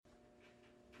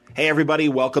Hey everybody,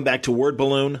 welcome back to Word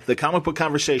Balloon, the comic book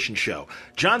conversation show.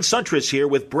 John Suntress here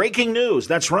with breaking news.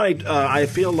 That's right, I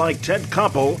feel like Ted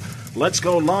Koppel. Let's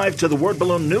go live to the Word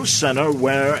Balloon News Center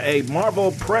where a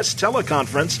Marvel press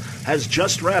teleconference has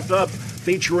just wrapped up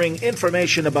featuring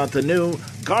information about the new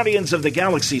Guardians of the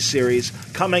Galaxy series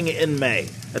coming in May.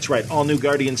 That's right, all new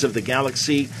Guardians of the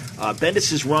Galaxy.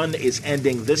 Bendis' run is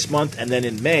ending this month, and then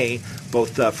in May,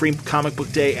 both Free Comic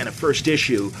Book Day and a first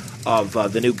issue of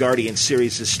the new Guardians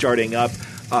series is starting up.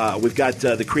 We've got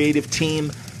the creative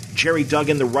team, Jerry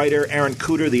Duggan, the writer, Aaron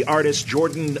Kuder, the artist,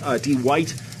 Jordan D.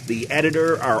 White, the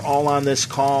editor, are all on this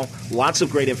call. Lots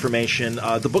of great information.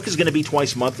 The book is going to be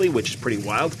twice monthly, which is pretty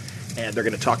wild. And they're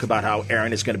going to talk about how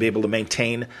Aaron is going to be able to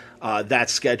maintain that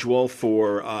schedule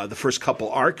for the first couple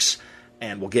arcs.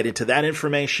 And we'll get into that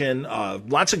information.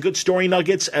 Lots of good story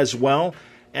nuggets as well.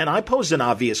 And I posed an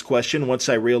obvious question once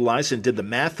I realized and did the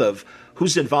math of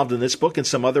who's involved in this book and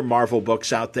some other Marvel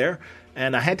books out there.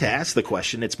 And I had to ask the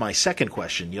question. It's my second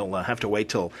question. You'll have to wait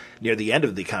till near the end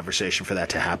of the conversation for that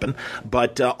to happen.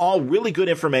 But all really good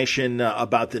information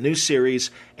about the new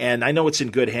series, and I know it's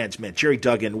in good hands, man. Jerry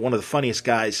Duggan, one of the funniest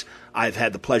guys I've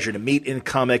had the pleasure to meet in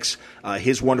comics.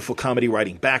 His wonderful comedy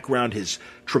writing background, his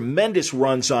tremendous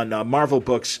runs on Marvel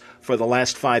books for the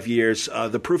last 5 years.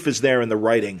 The proof is there in the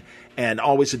writing. And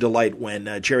always a delight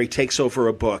when Jerry takes over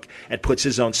a book and puts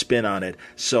his own spin on it.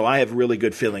 So I have really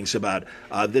good feelings about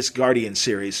this Guardian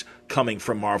series coming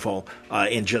from Marvel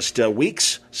in just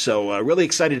weeks. So really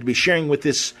excited to be sharing with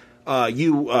this with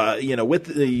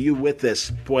this.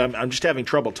 Boy, I'm just having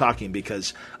trouble talking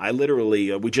because I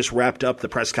literally we just wrapped up the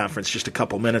press conference just a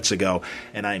couple minutes ago,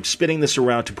 and I'm spinning this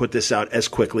around to put this out as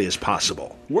quickly as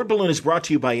possible. Word Balloon is brought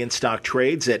to you by InStock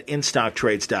Trades at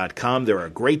InStockTrades.com. There are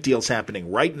great deals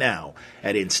happening right now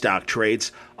at InStock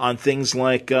Trades on things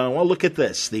like, look at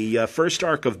this. The first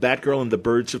arc of Batgirl and the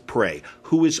Birds of Prey.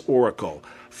 Who is Oracle?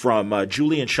 From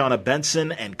Julie and Shauna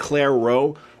Benson and Claire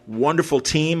Rowe. Wonderful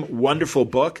team, wonderful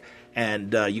book,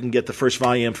 and you can get the first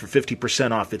volume for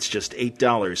 50% off. It's just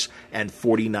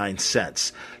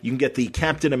 $8.49. You can get the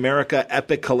Captain America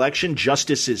Epic Collection,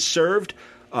 Justice is Served.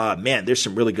 Man, there's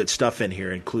some really good stuff in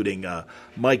here, including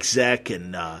Mike Zeck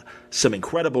and some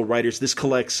incredible writers. This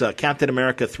collects Captain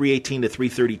America 318 to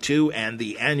 332 and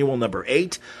the annual number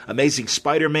 8, Amazing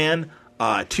Spider-Man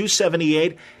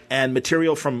 278, and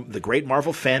material from the Great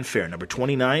Marvel Fanfare, number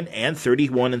 29 and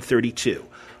 31 and 32.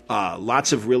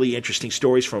 Lots of really interesting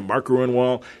stories from Mark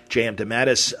Gruenwald, J.M.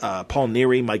 DeMatteis, Paul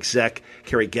Neary, Mike Zeck,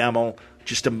 Kerry Gamble,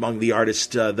 just among the artists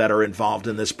that are involved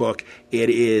in this book. It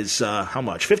is, how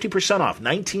much? 50% off,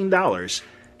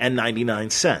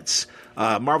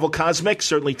 $19.99. Marvel Cosmic,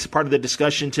 certainly part of the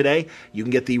discussion today. You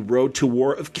can get the Road to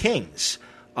War of Kings.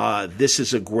 This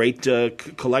is a great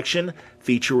collection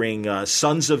featuring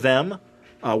Sons of M,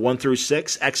 1 through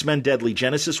 6, X-Men Deadly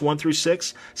Genesis 1 through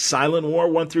 6, Silent War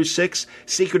 1 through 6,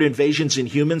 Secret Invasions in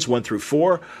Humans 1 through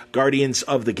 4, Guardians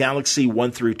of the Galaxy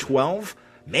 1 through 12.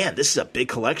 Man, this is a big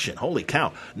collection. Holy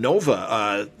cow.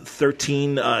 Nova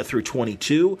 13 through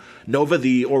 22. Nova,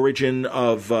 the origin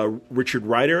of Richard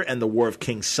Rider and the War of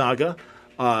Kings saga.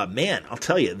 Man, I'll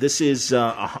tell you, this is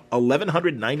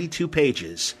 1,192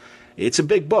 pages. It's a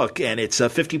big book, and it's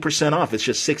 50% off. It's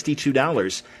just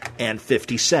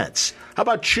 $62.50. How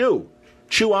about Chew?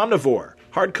 Chew Omnivore,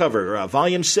 hardcover,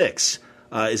 volume 6.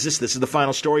 This is the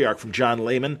final story arc from John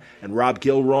Layman and Rob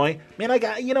Gilroy. Man, I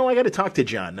got to talk to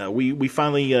John. We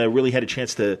finally really had a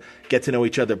chance to get to know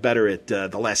each other better at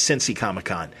the last Cincy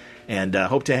Comic-Con, and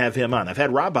hope to have him on. I've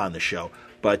had Rob on the show,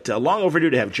 but long overdue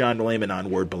to have John Layman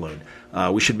on Word Balloon.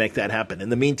 We should make that happen. In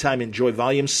the meantime, enjoy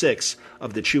Volume 6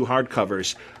 of the Chew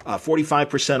hardcovers,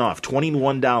 45% off,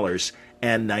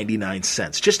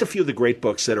 $21.99. Just a few of the great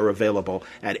books that are available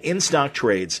at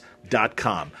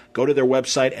InStockTrades.com. Go to their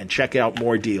website and check out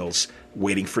more deals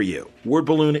waiting for you. Word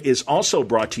Balloon is also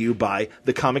brought to you by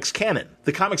The Comics Canon.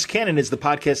 The Comics Canon is the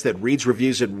podcast that reads,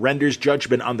 reviews, and renders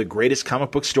judgment on the greatest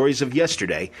comic book stories of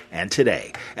yesterday and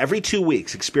today. Every 2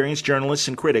 weeks, experienced journalists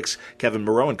and critics Kevin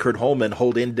Moreau and Kurt Holman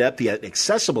hold in-depth yet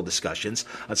accessible discussions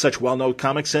on such well-known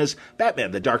comics as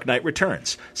Batman: The Dark Knight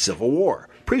Returns, Civil War,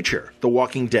 Preacher, The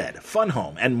Walking Dead, Fun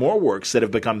Home, and more works that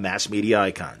have become mass media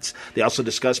icons. They also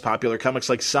discuss popular comics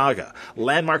like Saga,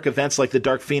 landmark events like the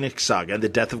Dark Phoenix Saga and the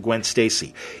death of Gwen Stacy.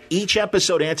 Each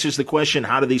episode answers the question,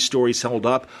 how do these stories hold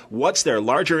up? What's their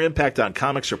larger impact on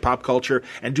comics or pop culture?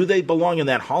 And do they belong in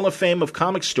that Hall of Fame of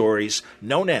comic stories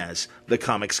known as the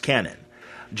Comics Canon?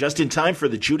 Just in time for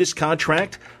the Judas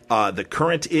Contract, the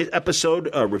current episode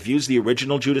reviews the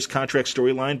original Judas Contract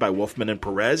storyline by Wolfman and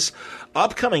Perez.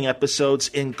 Upcoming episodes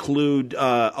include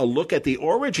a look at the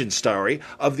origin story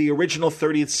of the original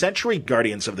 30th century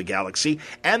Guardians of the Galaxy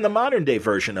and the modern-day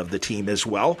version of the team as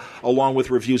well, along with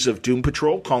reviews of Doom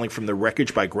Patrol, Calling from the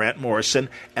Wreckage by Grant Morrison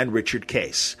and Richard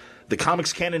Case. The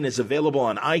Comics Canon is available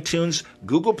on iTunes,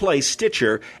 Google Play,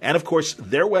 Stitcher, and, of course,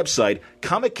 their website,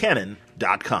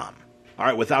 comiccanon.com. All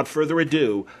right, without further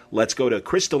ado, let's go to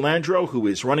Chris Delandro, who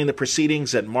is running the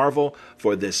proceedings at Marvel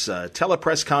for this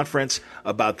telepress conference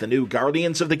about the new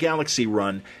Guardians of the Galaxy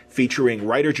run featuring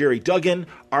writer Jerry Duggan,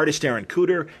 artist Aaron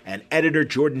Kuder, and editor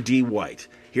Jordan D. White.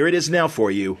 Here it is now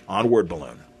for you on Word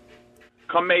Balloon.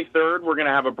 Come May 3rd, we're going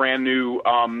to have a brand new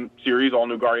series, all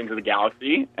new Guardians of the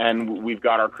Galaxy, and we've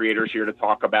got our creators here to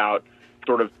talk about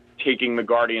sort of taking the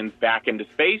Guardians back into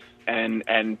space and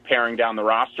paring down the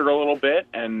roster a little bit,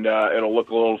 and it'll look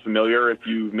a little familiar if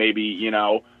you've maybe,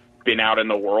 been out in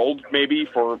the world maybe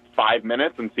for 5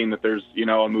 minutes and seen that there's,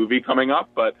 a movie coming up.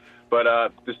 But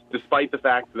despite the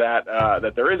fact that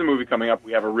that there is a movie coming up,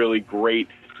 we have a really great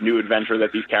new adventure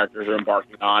that these characters are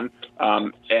embarking on.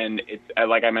 And it's,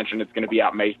 like I mentioned, it's going to be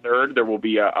out May 3rd. There will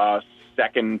be a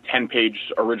second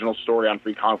 10-page original story on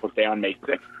Free Comic Book Day on May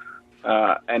 6th.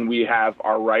 And we have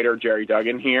our writer, Jerry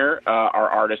Duggan, here, our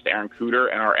artist, Aaron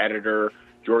Kuder, and our editor,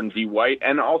 Jordan D. White,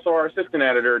 and also our assistant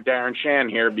editor, Darren Chan,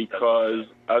 here because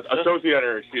associate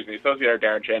editor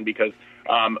Darren Chan, because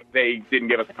they didn't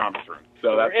give us a conference room.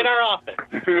 So that's in our office.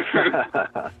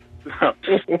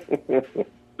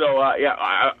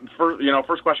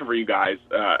 First question for you guys.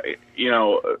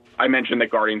 I mentioned that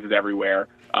Guardians is everywhere.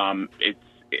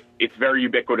 It's very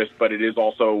ubiquitous, but it is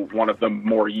also one of the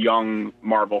more young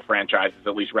Marvel franchises,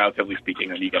 at least relatively speaking,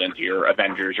 when you get into your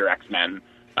Avengers, your X-Men.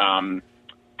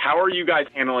 How are you guys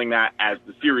handling that as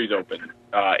the series opens?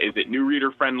 Is it new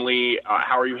reader friendly?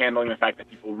 How are you handling the fact that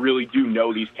people really do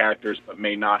know these characters but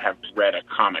may not have read a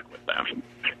comic with them?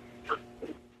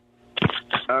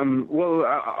 Well,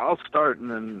 I'll start,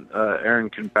 and then Aaron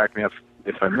can back me up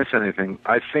if I miss anything.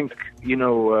 I think,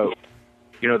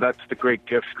 that's the great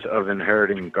gift of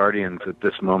inheriting Guardians at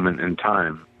this moment in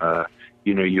time.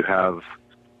 You have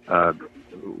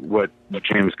what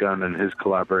James Gunn and his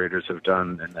collaborators have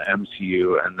done in the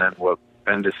MCU, and then what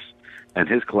Bendis and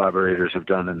his collaborators have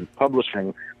done in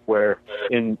publishing, where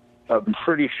in a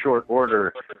pretty short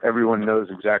order, everyone knows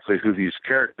exactly who these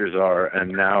characters are,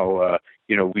 and now,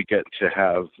 we get to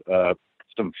have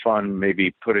some fun,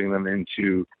 maybe putting them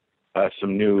into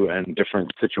some new and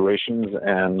different situations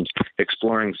and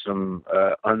exploring some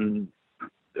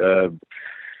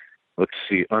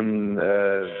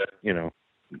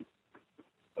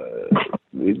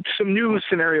some new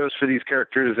scenarios for these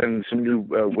characters and some new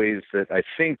ways that I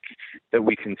think that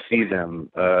we can see them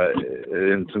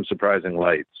in some surprising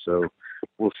light. So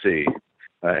we'll see.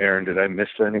 Aaron, did I miss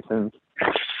anything?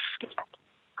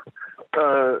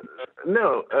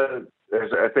 No.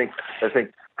 I think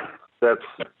that's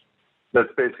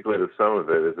basically the sum of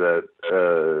it. Is that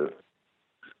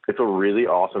it's a really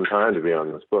awesome time to be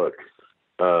on this book.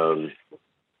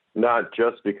 Not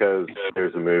just because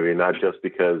there's a movie, not just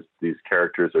because these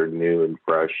characters are new and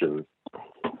fresh and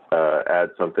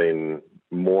add something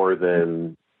more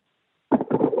than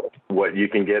what you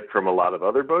can get from a lot of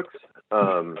other books,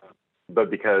 but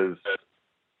because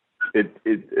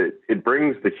it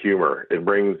brings the humor, it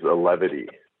brings a levity.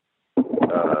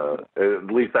 At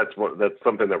least that's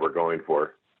something that we're going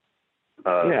for.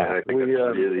 And I think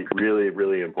that's really, really,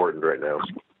 really important right now.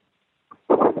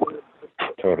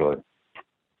 Totally.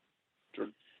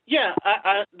 Yeah,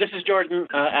 this is Jordan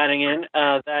adding in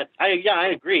that I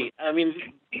agree. I mean,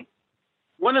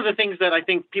 one of the things that I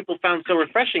think people found so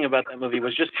refreshing about that movie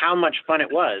was just how much fun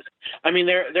it was. I mean,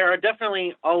 there are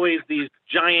definitely always these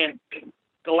giant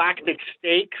galactic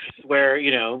stakes where,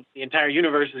 the entire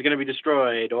universe is going to be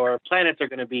destroyed or planets are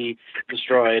going to be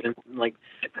destroyed. And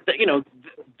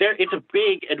it's a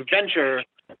big adventure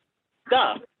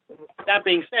stuff. That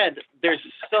being said, there's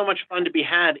so much fun to be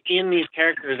had in these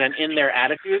characters and in their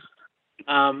attitudes.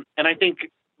 And I think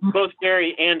both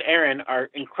Gary and Aaron are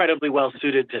incredibly well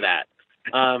suited to that.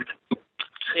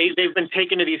 They've been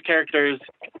taken to these characters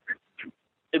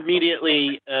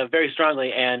immediately, very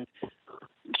strongly. And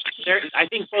I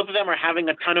think both of them are having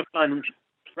a ton of fun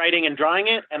writing and drawing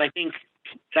it. And I think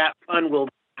that fun will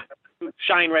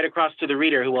shine right across to the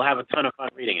reader, who will have a ton of fun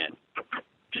reading it.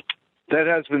 That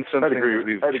has been something that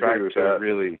we've tried to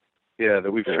really,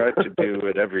 that we've tried to do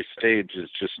at every stage, is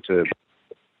just to,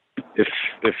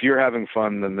 if you're having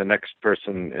fun, then the next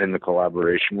person in the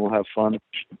collaboration will have fun.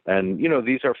 And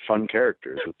these are fun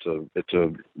characters. It's a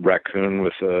raccoon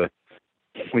with a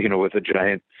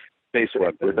giant space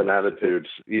weapon with an attitude.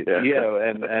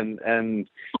 And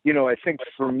I think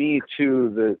for me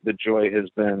too, the joy has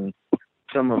been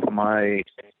some of my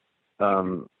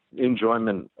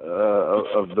enjoyment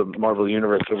of the Marvel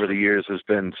Universe over the years has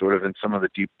been sort of in some of the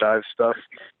deep dive stuff.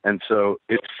 And so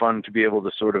it's fun to be able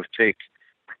to sort of take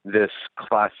this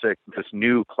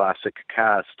new classic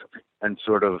cast and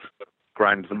sort of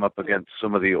grind them up against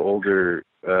some of the older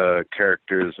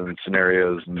characters and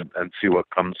scenarios and see what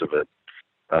comes of it.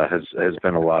 Has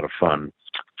been a lot of fun.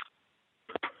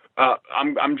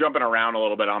 I'm jumping around a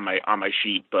little bit on my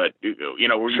sheet, but you guys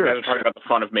are talking about the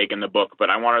fun of making the book. But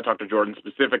I want to talk to Jordan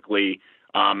specifically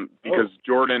because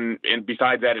Jordan, and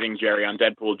besides editing Jerry on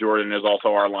Deadpool, Jordan is also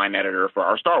our line editor for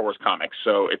our Star Wars comics.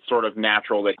 So it's sort of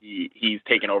natural that he's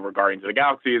taken over Guardians of the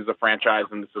Galaxy as a franchise,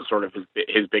 and this is sort of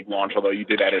his big launch. Although you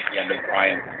did edit the end of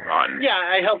Brian's run. Yeah,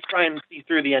 I helped Brian see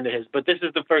through the end of his, but this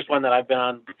is the first one that I've been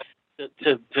on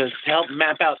to help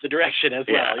map out the direction as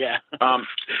well. Yeah.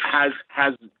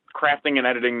 Has crafting and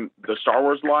editing the Star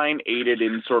Wars line aided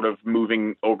in sort of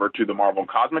moving over to the Marvel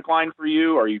Cosmic line for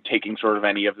you? Are you taking sort of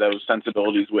any of those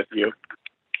sensibilities with you?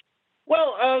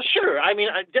 Well, sure. I mean,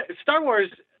 Star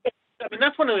Wars,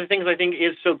 that's one of the things I think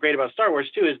is so great about Star Wars,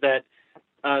 too, is that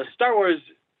Star Wars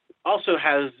also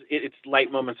has its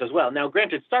light moments as well. Now,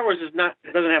 granted, Star Wars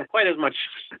doesn't have quite as much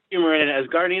humor in it as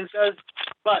Guardians does,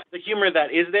 but the humor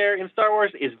that is there in Star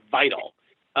Wars is vital.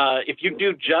 If you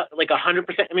do just like 100%,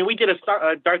 I mean, we did a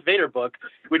Darth Vader book,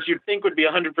 which you'd think would be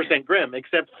 100% grim,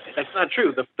 except that's not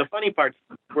true. The funny parts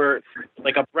were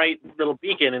like a bright little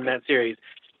beacon in that series.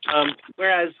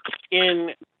 Whereas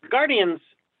in Guardians,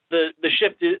 the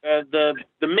shift, the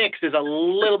mix is a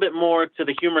little bit more to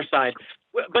the humor side.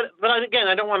 But again,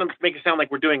 I don't want to make it sound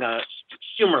like we're doing a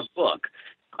humor book.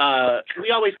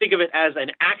 We always think of it as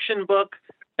an action book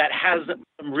that has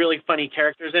some really funny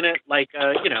characters in it, like,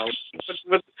 my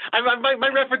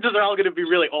references are all going to be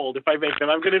really old if I make them.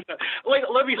 I'm going to,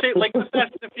 let me say, like the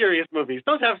Fast and the Furious movies.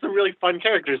 Those have some really fun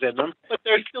characters in them, but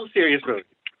they're still serious movies.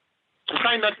 I'm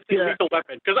trying not to say Lethal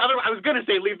Weapon, because I was going to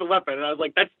say Lethal Weapon, and I was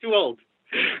like, that's too old.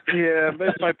 Yeah,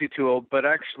 it might be too old, but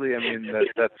actually, I mean,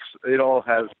 that's it all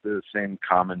has the same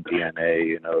common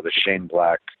DNA, the Shane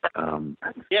Black,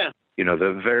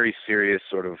 the very serious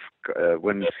sort of,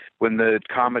 when the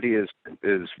comedy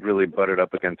is really butted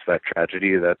up against that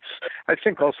tragedy, I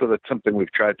think also that's something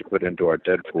we've tried to put into our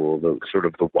Deadpool, the sort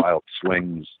of the wild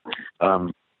swings.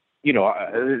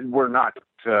 We're not,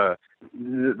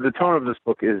 the tone of this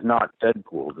book is not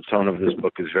Deadpool. The tone of this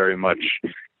book is very much,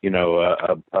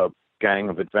 a gang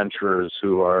of adventurers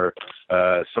who are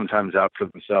sometimes out for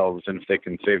themselves, and if they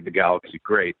can save the galaxy,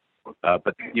 great.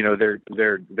 But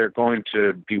they're going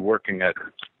to be working at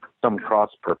some cross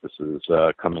purposes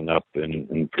coming up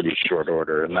in pretty short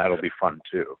order, and that'll be fun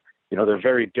too. They're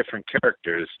very different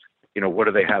characters. What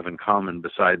do they have in common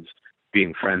besides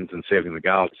being friends and saving the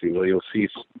galaxy? Well, you'll see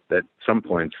at some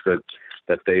points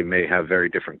that they may have very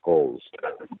different goals.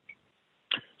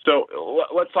 So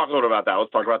let's talk a little about that.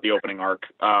 Let's talk about the opening arc.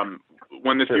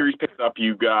 When the series picks up,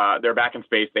 they're back in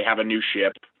space. They have a new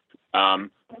ship,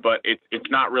 but it's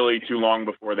not really too long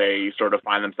before they sort of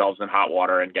find themselves in hot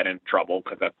water and get in trouble,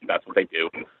 because that's what they do.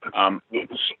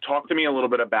 Talk to me a little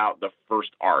bit about the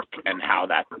first arc and how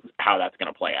that's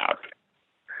going to play out.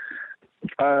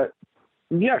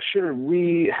 Yeah, sure.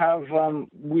 We have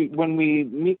when we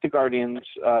meet the Guardians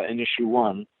in issue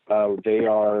 1, they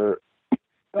are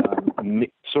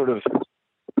sort of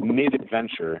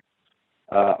mid-adventure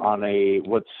on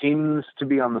what seems to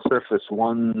be on the surface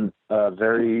one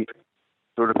very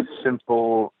sort of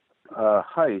simple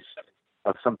heist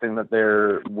of something that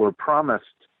they were promised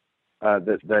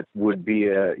that would be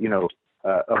a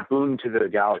boon to the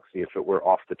galaxy if it were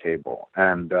off the table.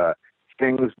 And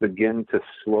things begin to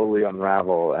slowly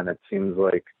unravel, and it seems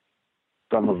like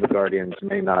some of the Guardians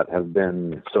may not have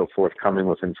been so forthcoming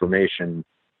with information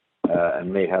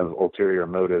and may have ulterior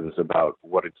motives about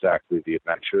what exactly the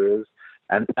adventure is.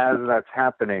 And as that's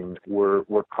happening, we're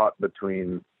caught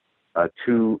between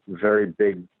two very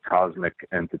big cosmic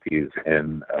entities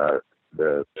in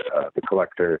the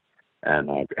Collector and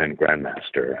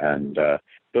Grandmaster. And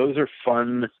those are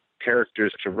fun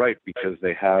characters to write because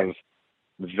they have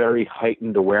very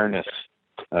heightened awareness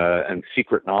and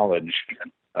secret knowledge,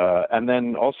 and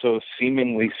then also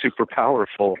seemingly super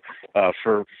powerful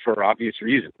for obvious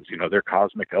reasons. They're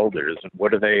cosmic elders, and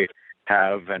what do they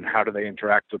have, and how do they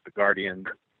interact with the Guardians?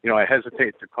 I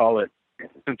hesitate to call it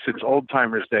since it's Old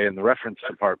Timers Day in the reference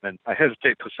department, I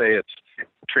hesitate to say it's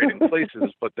trading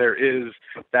places, but there is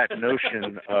that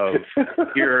notion of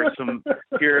here are some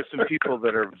people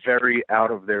that are very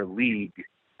out of their league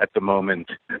at the moment,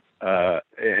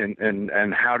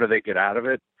 and how do they get out of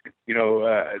it?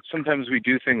 Sometimes we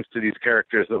do things to these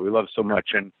characters that we love so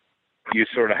much, and you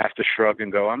sort of have to shrug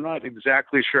and go, I'm not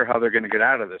exactly sure how they're going to get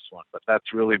out of this one. But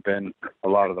that's really been a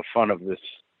lot of the fun of this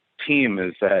team,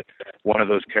 is that one of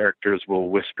those characters will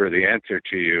whisper the answer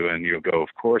to you, and you'll go, of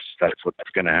course, that's what's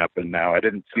going to happen now. I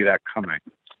didn't see that coming.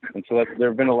 And so there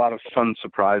have been a lot of fun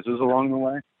surprises along the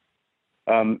way.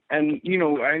 And,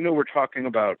 I know we're talking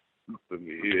about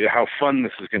how fun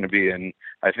this is going to be, and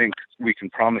I think we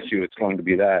can promise you it's going to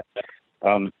be that.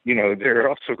 There are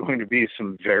also going to be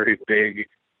some very big,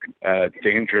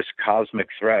 dangerous cosmic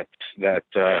threats that,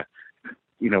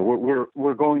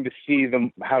 we're going to see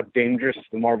how dangerous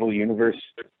the Marvel Universe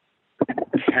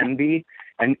can be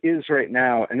and is right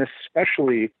now, and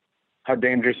especially how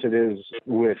dangerous it is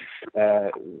with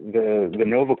the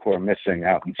Nova Corps missing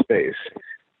out in space.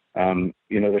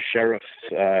 The sheriffs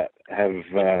have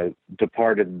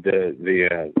departed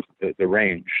the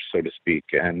range, so to speak,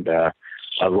 and a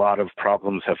lot of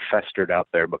problems have festered out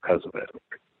there because of it.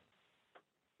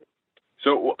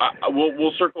 So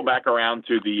we'll circle back around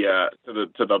to the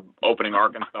opening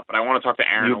arc and stuff, but I want to talk to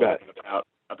Aaron a little bit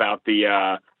about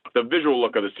the visual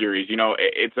look of the series.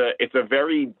 It's a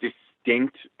very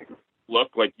distinct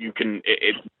look. Like you can,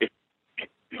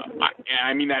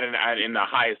 I mean that in the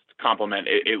highest compliment.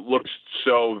 It looks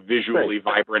so visually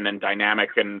vibrant and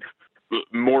dynamic, and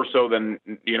more so than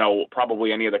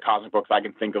probably any of the cosmic books I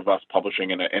can think of us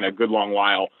publishing in a good long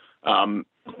while. I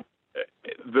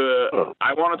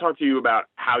want to talk to you about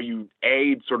how you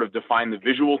sort of define the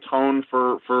visual tone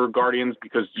for Guardians,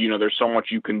 because there's so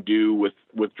much you can do with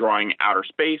drawing outer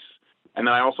space. And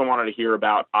then I also wanted to hear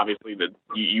about, obviously, that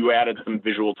you added some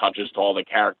visual touches to all the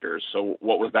characters. So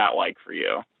what was that like for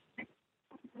you?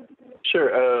 Sure.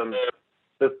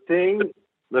 The thing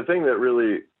that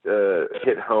really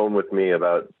hit home with me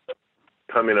about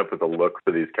coming up with a look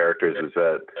for these characters is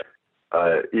that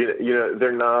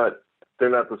they're not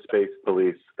the space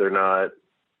police. They're not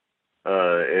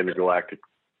intergalactic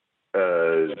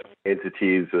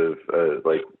entities of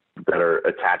that are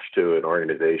attached to an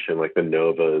organization like the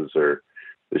Novas or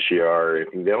the Shi'ar or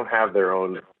anything. They don't have their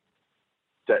own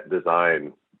set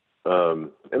design,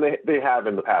 and they have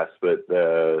in the past. But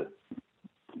the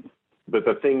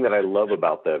thing that I love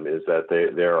about them is that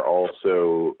they're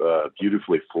also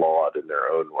beautifully flawed in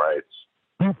their own rights,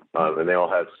 and they all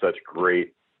have such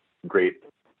great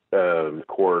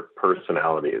core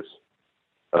personalities,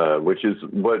 which is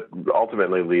what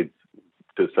ultimately leads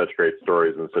to such great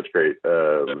stories and such great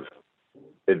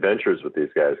adventures with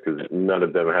these guys, because none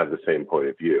of them have the same point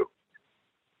of view.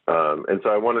 And so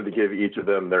I wanted to give each of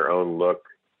them their own look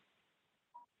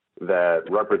that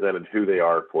represented who they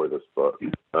are for this book.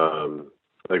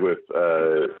 Like with,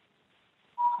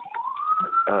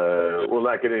 we're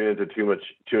not getting into too much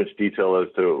detail as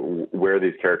to where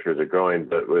these characters are going,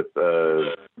 but with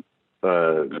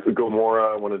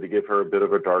Gamora, I wanted to give her a bit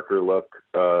of a darker look.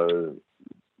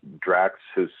 Drax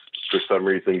has, for some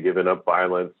reason, given up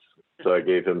violence, so I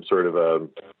gave him sort of a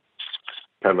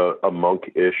kind of a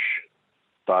monk-ish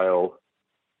style.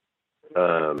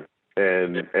 And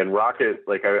Rocket,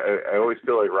 like I always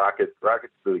feel like Rocket's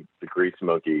the grease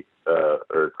monkey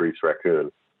or grease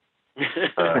raccoon.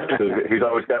 He's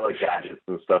always got like gadgets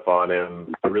and stuff on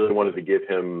him. I really wanted to give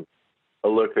him a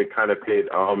look that kind of paid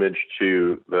homage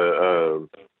to the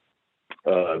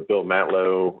Bill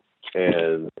Matlow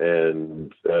and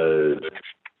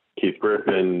Keith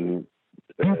Griffin,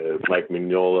 Mike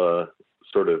Mignola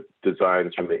sort of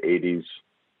designs from the 80s.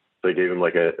 So I gave him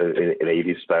like an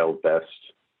 80s style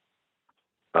vest.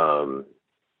 And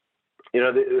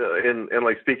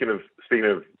like speaking of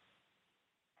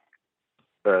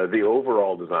the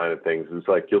overall design of things, is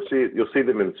like you'll see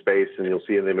them in space, and you'll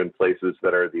see them in places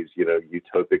that are these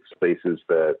utopic spaces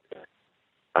that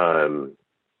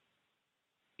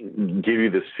give you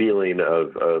this feeling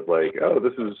of like, oh,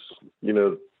 this is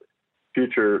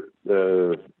future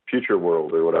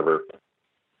world or whatever.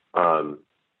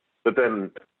 But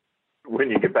then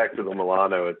when you get back to the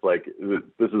Milano, it's like this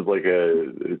is like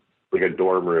a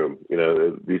dorm room.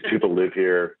 These people live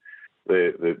here.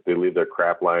 They leave their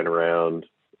crap lying around,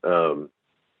 and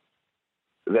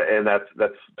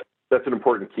that's an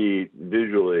important key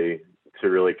visually to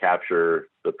really capture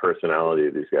the personality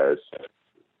of these guys.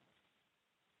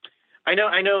 I know.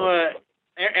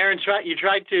 Aaron, you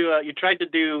tried to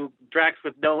do Drax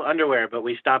with no underwear, but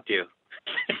we stopped you.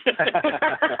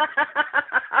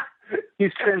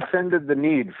 He's transcended the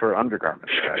need for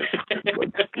undergarments, guys.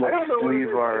 Let's leave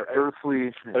our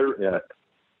earthly. Yeah.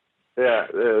 Yeah,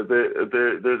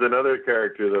 there's another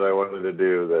character that I wanted to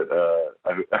do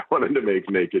that I wanted to make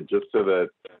naked just so that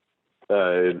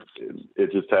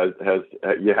it just has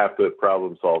you have to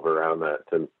problem solve around that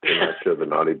to not show the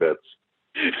naughty bits.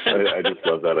 I just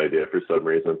love that idea for some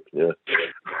reason. Yeah.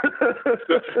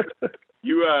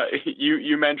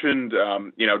 You mentioned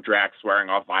Drax swearing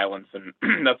off violence, and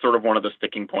that's sort of one of the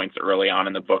sticking points early on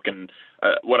in the book. And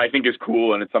what I think is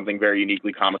cool, and it's something very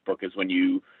uniquely comic book, is when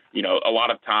a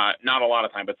lot of time, not a lot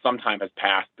of time, but some time has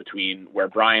passed between where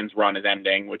Brian's run is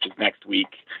ending, which is next week,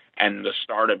 and the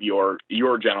start of your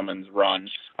gentleman's run.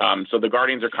 So the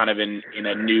Guardians are kind of in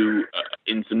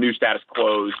some new status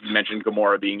quo. You mentioned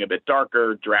Gamora being a bit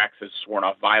darker. Drax has sworn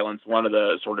off violence. One of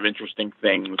the sort of interesting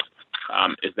things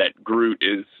is that Groot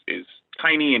is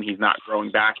tiny and he's not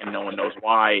growing back, and no one knows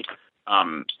why.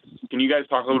 Can you guys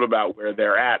talk a little about where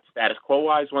they're at status quo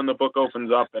wise when the book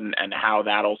opens up, and how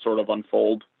that'll sort of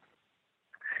unfold?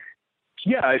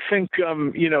 Yeah, I think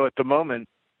at the moment,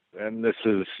 and this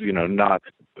is not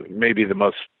maybe the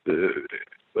most.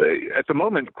 At the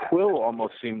moment, Quill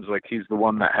almost seems like he's the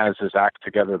one that has his act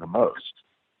together the most,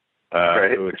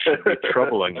 right. Which should be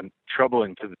troubling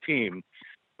to the team.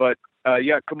 But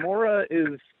Gamora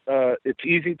is. It's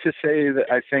easy to say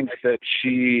that I think that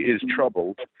she is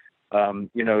troubled.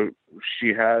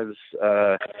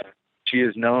 She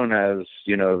is known as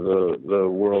the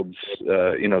world's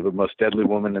the most deadly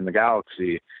woman in the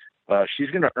galaxy. She's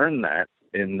going to earn that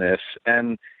in this,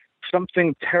 and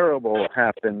something terrible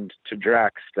happened to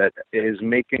Drax that is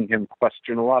making him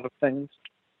question a lot of things.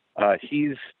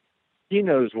 He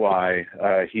knows why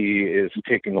he is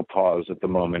taking a pause at the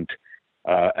moment,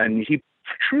 and he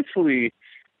truthfully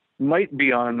might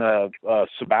be on a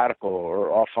sabbatical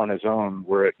or off on his own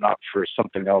were it not for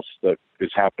something else that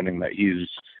is happening that he's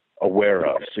aware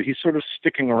of. So he's sort of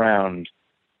sticking around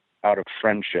out of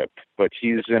friendship, but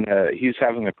he's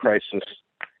having a crisis.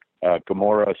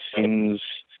 Gamora seems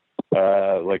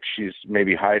like she's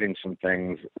maybe hiding some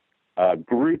things.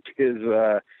 Groot is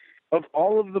of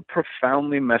all of the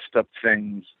profoundly messed up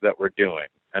things that we're doing,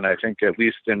 and I think at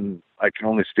least I can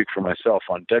only speak for myself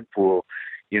on Deadpool,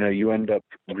 you end up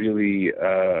really,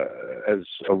 as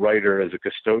a writer, as a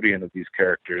custodian of these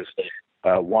characters,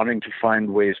 wanting to find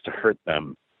ways to hurt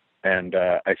them. And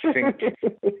I think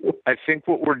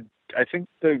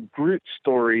the Groot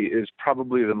story is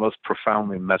probably the most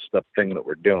profoundly messed up thing that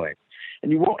we're doing.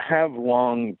 And you won't have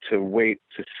long to wait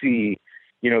to see.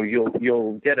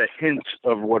 You'll get a hint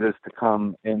of what is to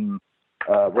come in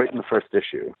right in the first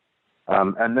issue,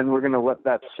 and then we're going to let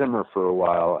that simmer for a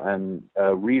while, and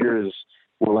readers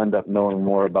will end up knowing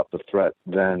more about the threat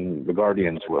than the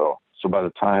Guardians will. So by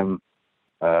the time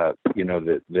that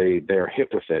they're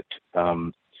hit with it,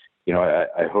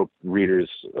 I hope readers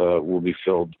will be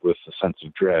filled with a sense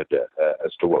of dread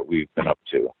as to what we've been up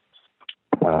to.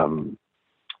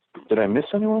 Did I miss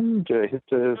anyone? Did I hit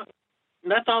the?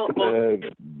 That's all.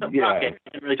 Rocket. I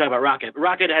didn't really talk about Rocket.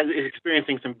 Rocket is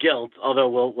experiencing some guilt, although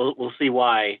we'll see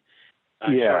why.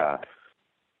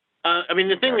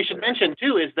 The thing we should mention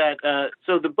too is that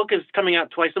so the book is coming out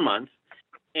twice a month,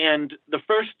 and the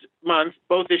first month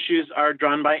both issues are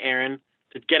drawn by Aaron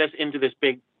to get us into this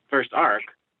big first arc,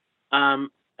 and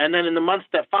then in the months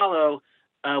that follow,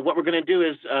 what we're going to do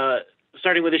is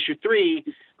starting with issue 3,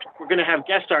 we're going to have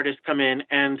guest artists come in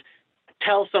and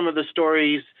tell some of the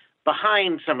stories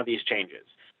behind some of these changes.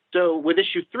 So with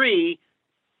issue 3,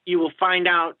 you will find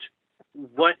out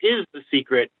what is the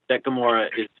secret that Gamora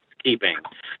is keeping.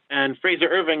 And Fraser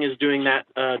Irving is doing that,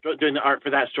 doing the art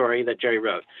for that story that Jerry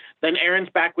wrote. Then Aaron's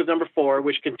back with number 4,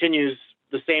 which continues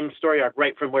the same story arc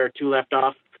right from where 2 left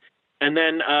off. And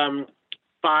then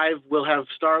 5 will have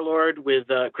Star-Lord with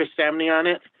Chris Samney on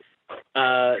it.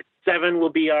 7 will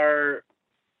be our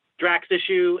Drax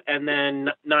issue, and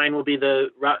then 9 will be the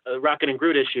Rocket and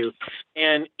Groot issue.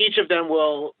 And each of them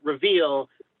will reveal,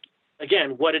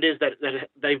 again, what it is that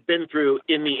they've been through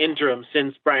in the interim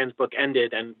since Brian's book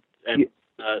ended and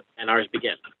ours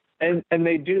begin. And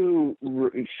they do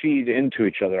feed into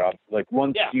each other. Like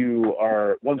once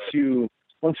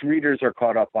readers are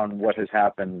caught up on what has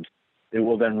happened, it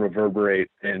will then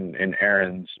reverberate in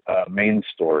Aaron's main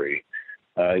story.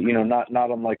 Not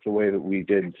unlike the way that we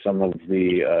did some of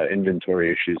the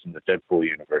inventory issues in the Deadpool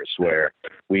universe, where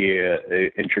we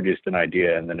introduced an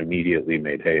idea and then immediately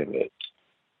made hay of it.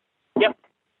 Yep.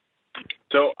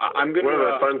 So I'm going to... One of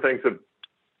the fun things...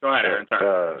 Go ahead, Aaron.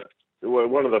 Sorry.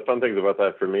 One of the fun things about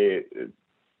that for me,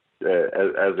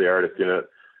 as the artist,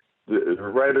 the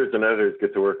writers and editors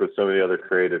get to work with so many other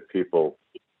creative people.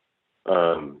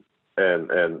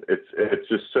 and it's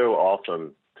just so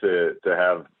awesome to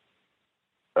have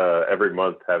every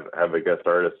month have a guest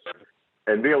artist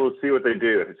and be able to see what they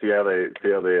do, see how they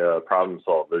problem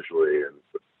solve visually, and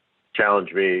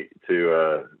challenge me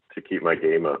to keep my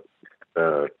game up.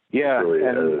 Really,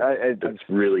 it's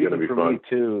really going to be fun me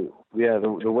too. Yeah,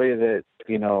 the way that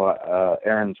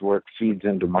Aaron's work feeds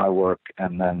into my work,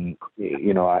 and then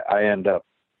I end up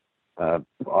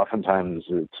oftentimes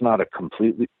it's not a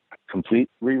complete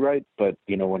rewrite, but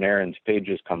when Aaron's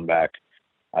pages come back,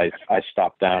 I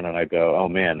stop down and I go, oh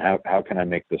man, how can I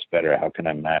make this better? How can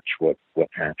I match what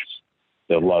Aaron's,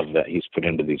 the love that he's put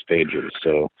into these pages?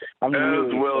 So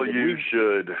you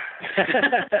should.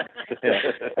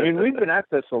 Yeah. I mean, we've been at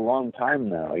this a long time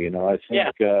now. I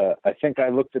think I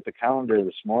looked at the calendar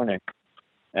this morning,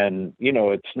 and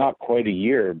it's not quite a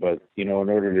year, but in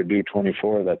order to do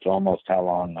 24, that's almost how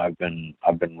long I've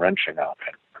been wrenching on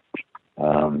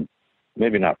it.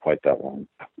 Maybe not quite that long.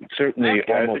 Certainly,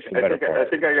 almost the better part. I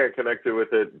think I got connected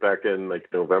with it back in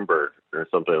November or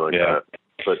something like that,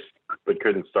 but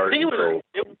couldn't start. I think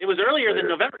it was earlier than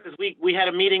November, because we had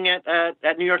a meeting at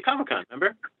New York Comic Con.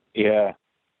 Remember? Yeah.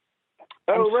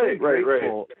 Oh, right.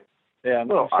 Yeah, I'm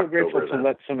so grateful to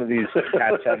let some of these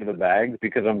cats out of the bag,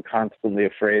 because I'm constantly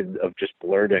afraid of just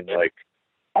blurting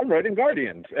I'm writing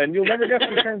Guardians, and you'll never guess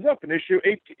who turns up in issue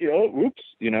 18. Oops,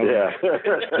 Yeah.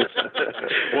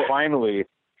 Well, finally,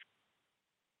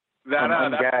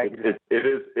 it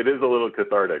is a little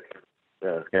cathartic.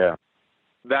 Yeah.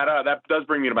 That does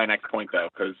bring me to my next point, though,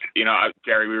 because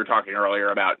Gary, we were talking earlier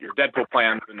about your Deadpool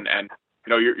plans, and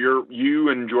you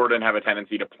and Jordan have a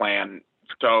tendency to plan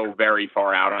so very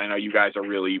far out, and I know you guys are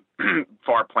really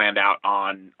far planned out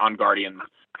on Guardians.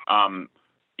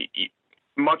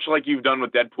 Much like you've done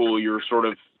with Deadpool, you're sort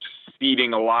of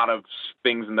seeding a lot of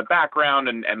things in the background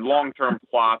and long-term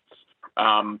plots.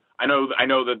 I know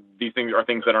that these things are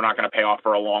things that are not going to pay off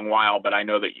for a long while, but I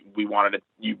know that we wanted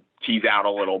you tease out a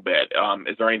little bit.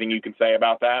 Is there anything you can say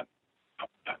about that?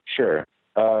 Sure.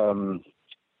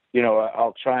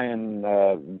 I'll try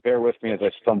and bear with me as I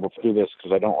stumble through this,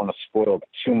 because I don't want to spoil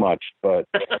too much. But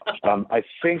I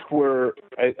think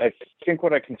I think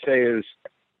what I can say is,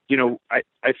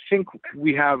 I think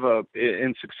we have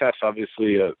in success,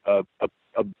 obviously, a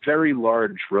very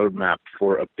large roadmap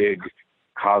for a big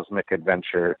cosmic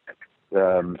adventure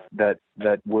that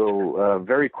will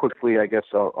very quickly, I guess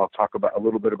I'll talk about a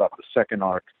little bit about the second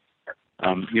arc.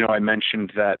 I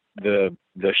mentioned that the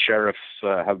sheriffs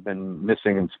have been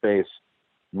missing in space.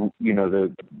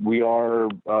 We are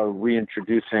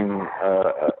reintroducing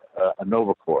a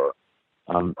Nova Corps.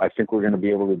 I think we're going to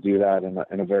be able to do that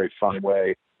in a very fun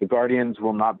way. The Guardians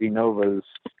will not be Novas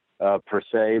per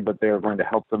se, but they are going to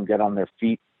help them get on their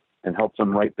feet and help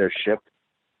them right their ship.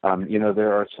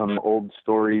 There are some old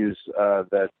stories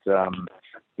that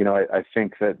I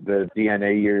think that the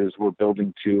DNA years we're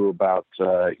building to about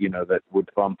that would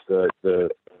bump the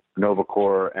Nova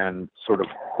Corps and sort of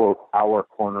quote our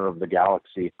corner of the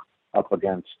galaxy up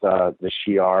against the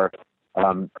Shi'ar.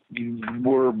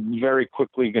 We're very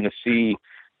quickly going to see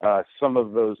some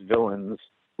of those villains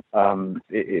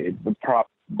pop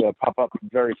up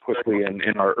very quickly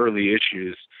in our early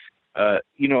issues.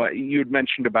 You had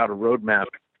mentioned about a roadmap.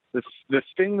 The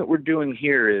thing that we're doing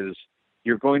here is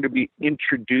you're going to be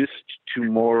introduced to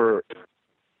more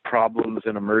problems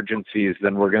and emergencies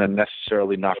than we're going to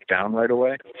necessarily knock down right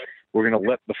away. We're going to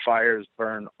let the fires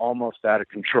burn almost out of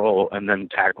control and then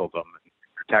tackle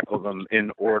them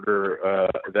in order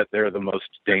that they're the most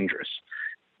dangerous.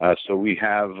 So we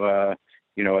have, a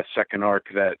second arc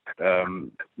that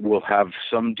will have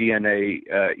some DNA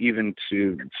even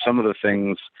to some of the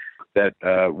things that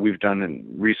we've done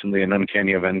recently in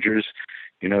Uncanny Avengers.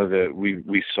 That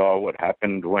we saw what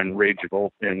happened when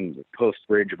post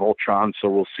Rage of Ultron. So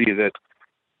we'll see that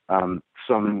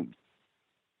some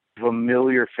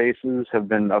familiar faces have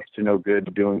been up to no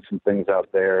good doing some things out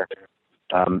there.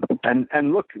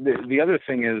 And look, the other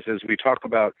thing is, as we talk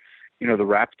about, the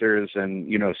Raptors and,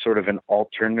 sort of an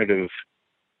alternative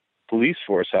police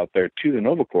force out there to the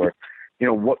Nova Corps,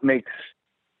 what makes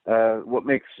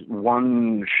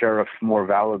one sheriff more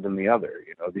valid than the other?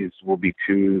 These will be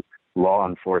two law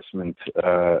enforcement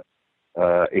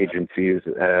agencies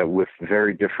with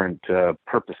very different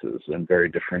purposes and very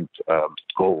different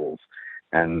goals.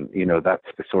 And, that's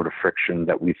the sort of friction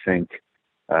that we think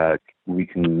we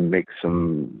can make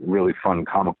some really fun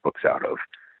comic books out of.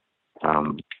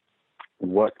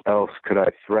 What else could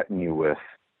I threaten you with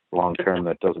long term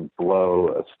that doesn't blow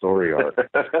a story arc?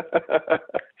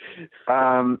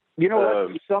 What?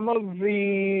 Some of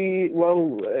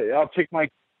I'll take my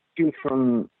cue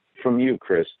from you,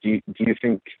 Chris. Do you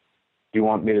think you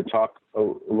want me to talk a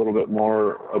little bit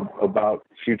more about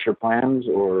future plans,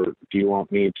 or do you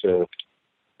want me to?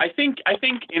 I think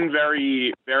in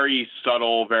very, very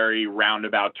subtle, very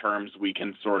roundabout terms, we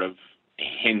can sort of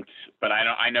hint, but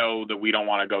I know that we don't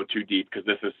want to go too deep because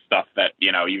this is stuff that,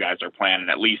 you guys are planning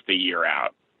at least a year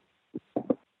out.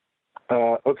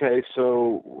 Okay,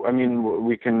 so I mean,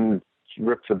 we can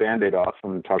rip the Band-Aid off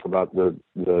and talk about the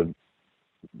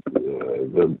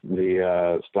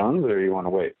stones, or you want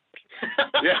to wait?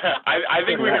 Yeah, I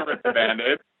think we can rip the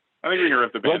Band-Aid. I think we can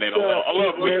rip the Band-Aid a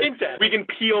little. We can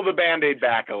peel the Band-Aid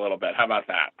back a little bit. How about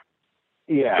that?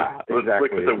 Yeah, exactly.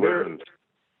 With the wound.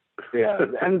 Yeah,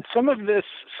 and some of this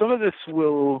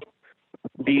will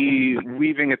be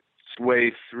weaving its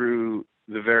way through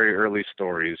the very early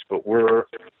stories, but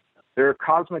there are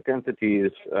cosmic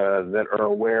entities that are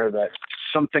aware that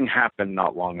something happened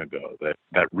not long ago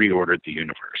that reordered the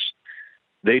universe.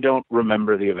 They don't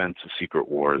remember the events of Secret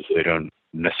Wars. They don't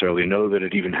necessarily know that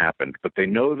it even happened, but they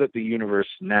know that the universe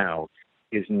now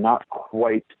is not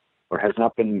quite, or has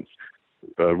not been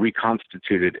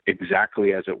reconstituted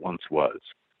exactly as it once was.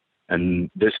 And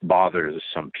this bothers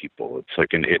some people. It's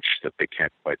like an itch that they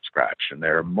can't quite scratch. And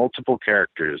there are multiple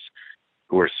characters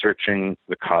who are searching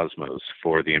the cosmos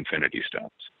for the Infinity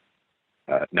Stones.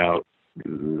 Now,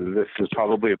 this is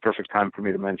probably a perfect time for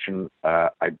me to mention,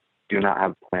 I do not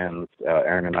have plans.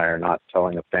 Aaron and I are not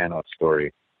telling a Thanos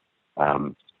story.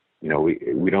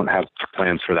 We don't have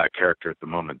plans for that character at the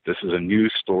moment. This is a new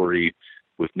story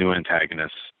with new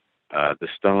antagonists. The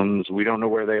Stones, we don't know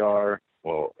where they are.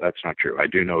 Well, that's not true. I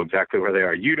do know exactly where they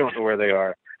are. You don't know where they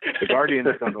are. The Guardians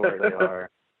don't know where they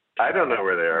are. I don't know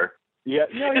where they are. Yeah,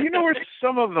 no, you know where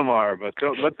some of them are, but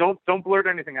don't blurt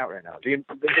anything out right now.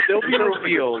 They'll be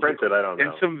revealed Printed, I don't know.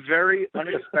 in some very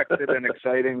unexpected and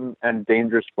exciting and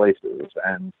dangerous places,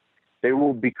 and they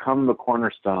will become the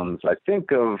cornerstones. I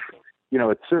think of,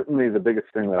 it's certainly the biggest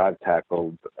thing that I've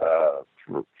tackled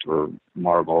for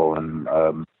Marvel, and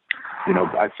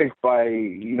I think by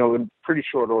in pretty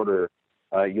short order,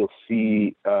 you'll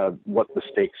see what the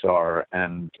stakes are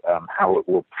and how it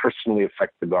will personally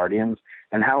affect the Guardians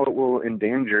and how it will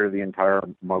endanger the entire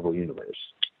Marvel universe.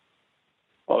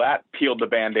 Well, that peeled the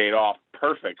Band-Aid off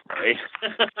perfectly.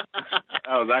 That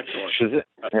was excellent.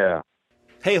 Yeah.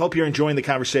 Hey, hope you're enjoying the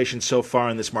conversation so far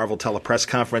in this Marvel Telepress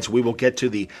Conference. We will get to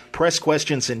the press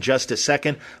questions in just a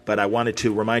second, but I wanted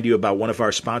to remind you about one of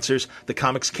our sponsors, the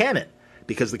Comics Canon.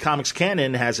 Because the Comics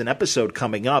Canon has an episode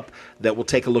coming up that will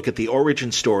take a look at the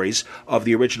origin stories of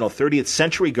the original 30th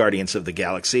century Guardians of the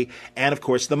Galaxy and, of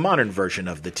course, the modern version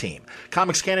of the team.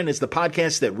 Comics Canon is the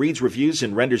podcast that reads reviews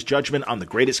and renders judgment on the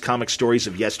greatest comic stories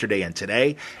of yesterday and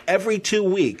today. Every 2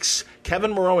 weeks,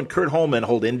 Kevin Moreau and Kurt Holman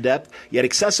hold in-depth yet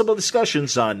accessible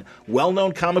discussions on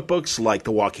well-known comic books like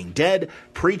The Walking Dead,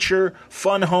 Preacher,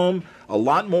 Fun Home, a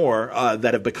lot more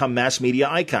that have become mass media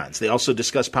icons. They also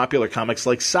discuss popular comics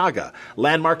like Saga,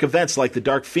 landmark events like the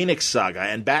Dark Phoenix Saga,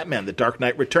 and Batman, The Dark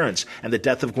Knight Returns, and the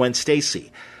death of Gwen Stacy.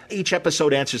 Each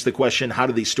episode answers the question, how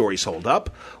do these stories hold up?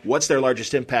 What's their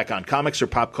largest impact on comics or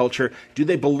pop culture? Do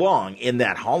they belong in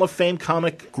that Hall of Fame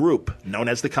comic group known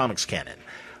as the Comics Canon?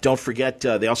 Don't forget,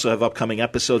 they also have upcoming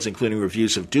episodes, including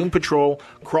reviews of Doom Patrol,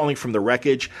 Crawling from the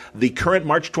Wreckage. The current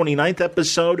March 29th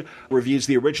episode reviews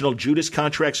the original Judas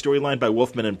Contract storyline by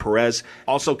Wolfman and Perez.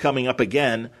 Also coming up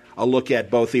again, a look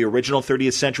at both the original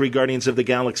 30th century Guardians of the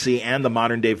Galaxy and the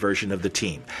modern-day version of the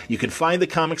team. You can find the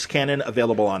Comics Canon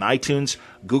available on iTunes,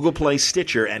 Google Play,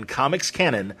 Stitcher, and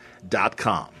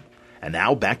comicscanon.com. And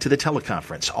now back to the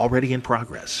teleconference, already in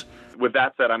progress. With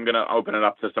that said, I'm going to open it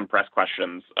up to some press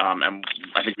questions, and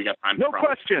I think we got time. No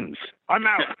questions. I'm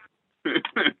out.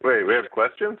 Wait, we have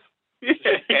questions?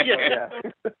 Yeah.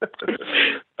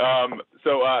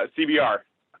 So CBR.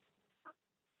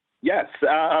 Yes.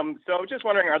 So just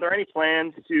wondering, are there any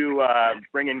plans to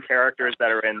bring in characters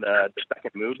that are in the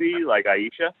second movie, like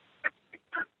Aisha?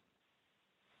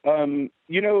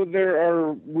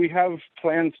 We have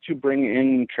plans to bring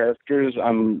in characters.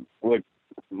 I'm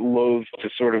loath to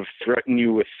sort of threaten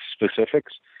you with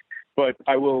specifics, but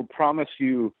I will promise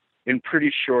you in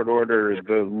pretty short order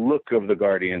the look of the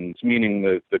Guardians, meaning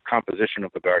the composition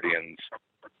of the Guardians,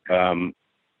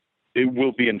 it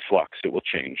will be in flux. It will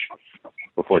change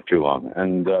before too long.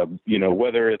 And,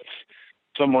 whether it's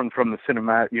someone from the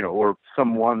cinematic, or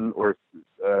someone or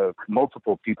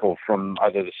multiple people from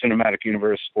either the cinematic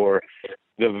universe or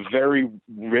the very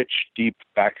rich, deep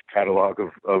back catalog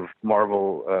of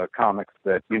Marvel comics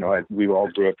that, we all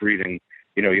grew up reading,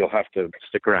 you'll have to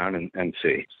stick around and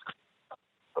see.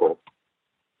 Cool.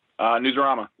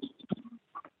 Newsarama.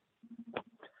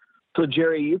 So,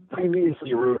 Jerry, you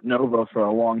previously wrote Nova for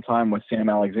a long time with Sam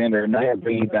Alexander, and now you're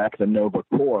bringing back the Nova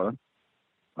Corps.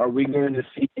 Are we going to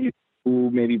see you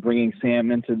maybe bringing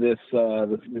Sam into this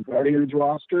the Guardians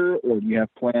roster, or do you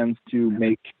have plans to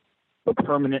make a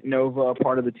permanent Nova a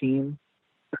part of the team?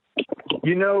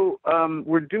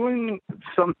 We're doing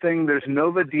something. There's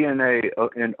Nova DNA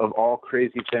of all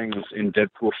crazy things in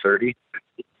Deadpool 30.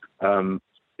 I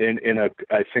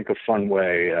think a fun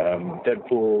way.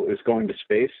 Deadpool is going to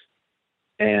space,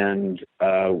 and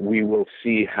we will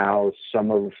see how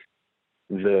some of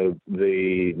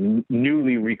the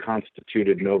newly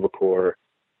reconstituted Nova Corps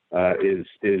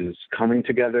is coming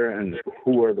together, and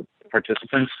who are the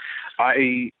participants.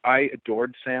 I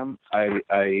adored Sam.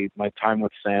 My time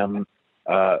with Sam,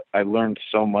 I learned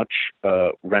so much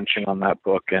wrenching on that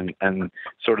book, and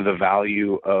sort of the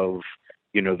value of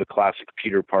the classic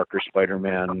Peter Parker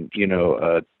Spider-Man,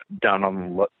 down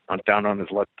on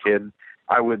his luck kid.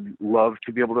 I would love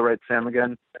to be able to write Sam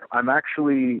again. I'm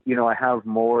actually, I have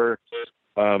more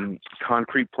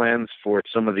concrete plans for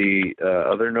some of the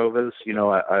other Novas.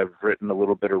 I've written a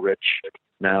little bit of Rich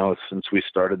now since we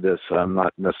started this. I'm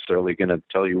not necessarily going to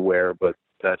tell you where, but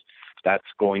that's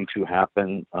going to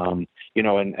happen. And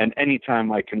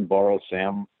anytime I can borrow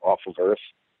Sam off of Earth,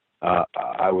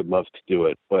 I would love to do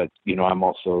it. But, I'm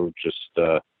also just,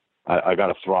 I got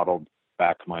to throttle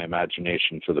back my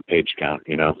imagination for the page count,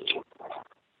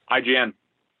 IGN.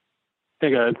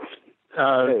 Hey, guys.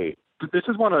 Hey. This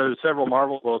is one of several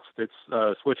Marvel books that's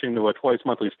switching to a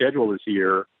twice-monthly schedule this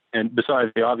year. And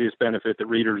besides the obvious benefit that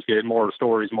readers get more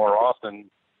stories more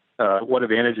often, what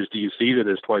advantages do you see to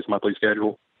this twice-monthly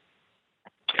schedule?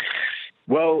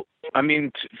 Well, I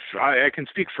mean, I can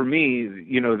speak for me.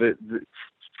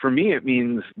 For me, it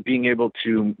means being able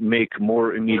to make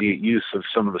more immediate use of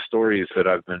some of the stories that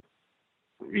I've been,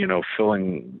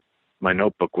 filling my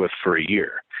notebook with for a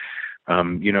year.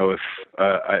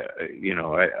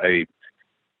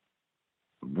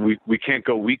 We can't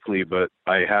go weekly, but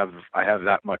I have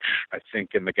that much, I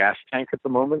think, in the gas tank at the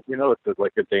moment. It's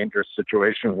like a dangerous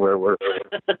situation where we're.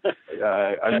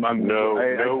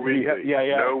 No weekly.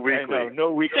 Yeah. No weekly.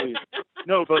 No weekly.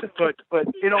 No, but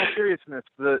in all seriousness,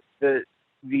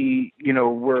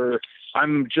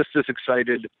 I'm just as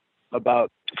excited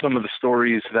about some of the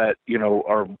stories that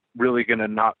are really going to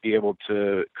not be able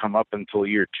to come up until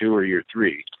year 2 or year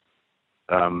 3.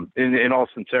 In all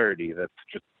sincerity,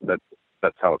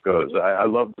 that's how it goes. I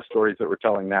love the stories that we're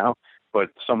telling now,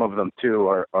 but some of them too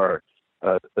are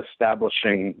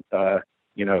establishing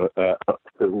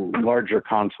larger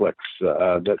conflicts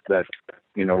that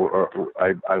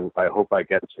I hope I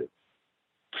get to.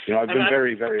 I've been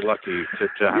very, very lucky to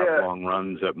have long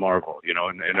runs at Marvel. In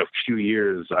a few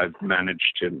years, I've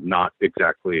managed to not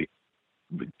exactly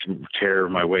tear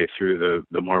my way through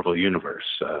the Marvel universe,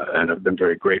 and I've been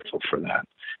very grateful for that.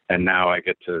 And now I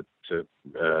get to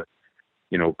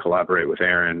collaborate with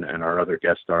Aaron and our other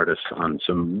guest artists on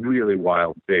some really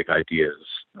wild, big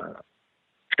ideas.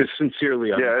 Because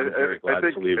sincerely, I'm very glad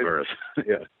to leave Earth.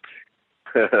 Yeah.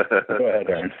 Go ahead,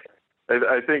 Aaron.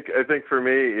 I think for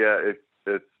me,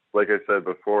 it's like I said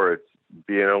before, it's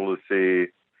being able to see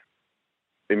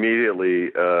immediately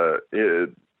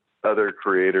other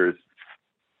creators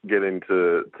getting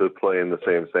to play in the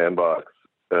same sandbox.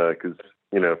 Because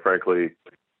frankly,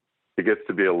 it gets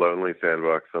to be a lonely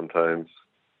sandbox sometimes.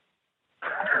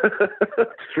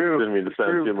 True. Didn't mean to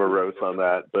sound too morose on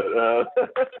that, but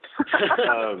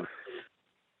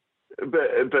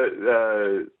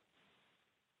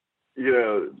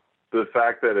the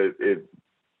fact that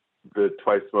the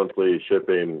twice monthly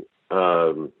shipping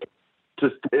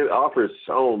just it offers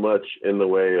so much in the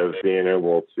way of being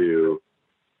able to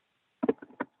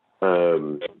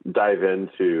dive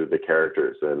into the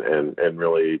characters and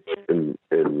really and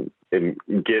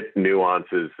get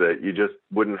nuances that you just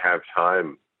wouldn't have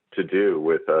time to do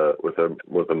with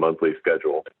a monthly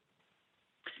schedule.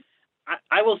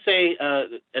 I will say,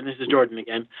 and this is Jordan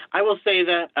again, I will say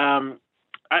that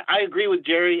I agree with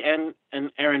Jerry and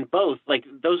Aaron both. Like,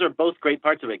 those are both great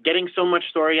parts of it. Getting so much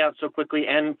story out so quickly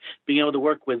and being able to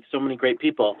work with so many great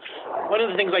people. One of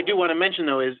the things I do want to mention,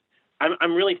 though, is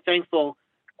I'm really thankful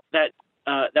that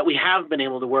we have been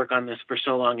able to work on this for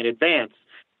so long in advance,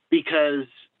 because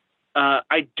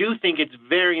I do think it's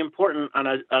very important on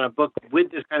a book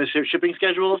with this kind of shipping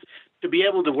schedules to be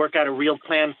able to work out a real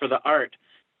plan for the art,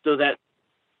 so that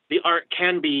the art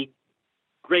can be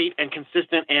great and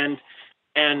consistent and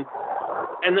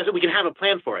that we can have a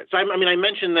plan for it. So I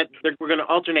mentioned that we're going to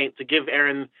alternate to give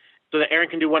Aaron, so that Aaron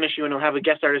can do one issue and he'll have a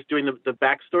guest artist doing the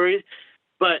backstories.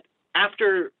 But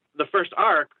after the first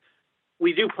arc,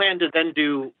 we do plan to then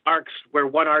do arcs where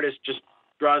one artist just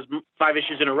draws 5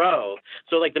 issues in a row.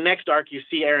 So like the next arc you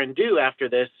see Aaron do after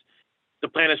this, the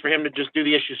plan is for him to just do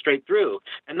the issue straight through.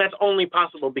 And that's only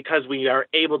possible because we are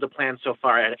able to plan so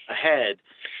far ahead.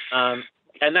 And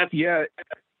that's, it's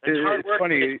hard work,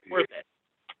 funny. it's worth it.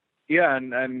 Yeah.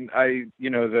 And I,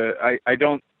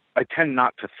 I tend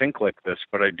not to think like this,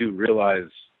 but I do realize,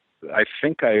 I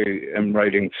think I am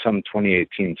writing some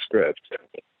 2018 script.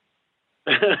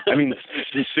 I mean,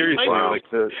 seriously, I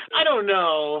don't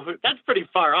know. That's pretty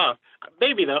far off.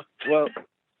 Maybe though. Well,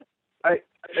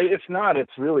 it's not.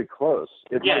 It's really close.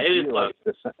 It is close.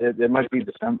 It might be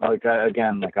December.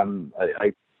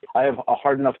 I have a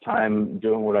hard enough time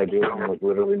doing what I do and like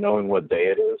literally knowing what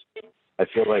day it is. I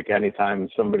feel like anytime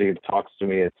somebody talks to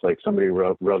me, it's like somebody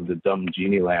rubbed a dumb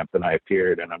genie lamp and I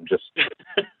appeared, and I'm just.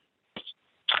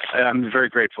 I'm very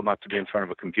grateful not to be in front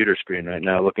of a computer screen right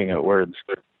now looking at words.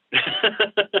 Is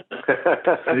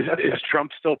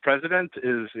Trump still president?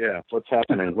 What's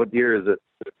happening? What year is it?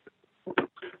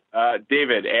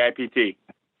 David, AIPT.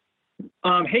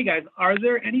 Hey guys, are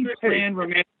there any planned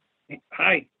romantic?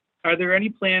 Hi, are there any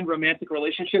planned romantic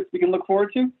relationships we can look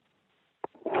forward to?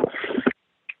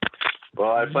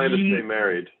 Well, I plan to stay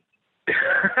married.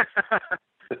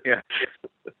 Yeah,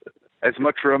 as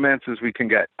much romance as we can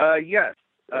get. Yes,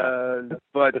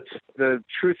 but the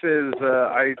truth is,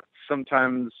 I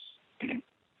sometimes.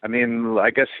 I mean,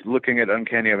 I guess looking at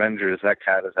Uncanny Avengers, that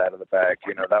cat is out of the bag.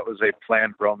 That was a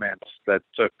planned romance that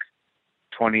took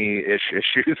 20-ish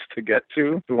issues to get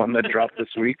to, the one that dropped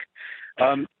this week.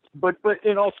 But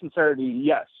in all sincerity,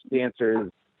 yes. The answer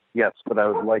is yes, but I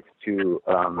would like to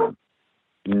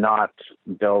not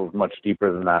delve much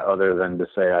deeper than that, other than to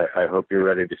say I hope you're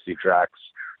ready to see Drax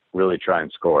really try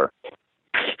and score.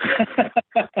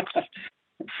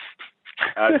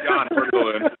 John, for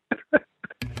balloon.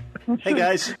 Hey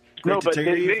guys. No, but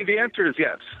the answer is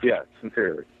yes. Yes,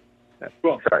 sincerely. Yeah.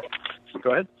 Cool. Sorry.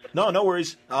 Go ahead. No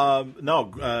worries.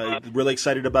 Really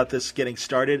excited about this getting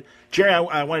started. Jerry,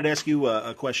 I wanted to ask you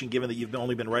a question, given that you've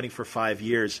only been writing for 5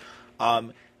 years.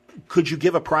 Could you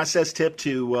give a process tip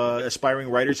to aspiring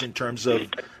writers in terms of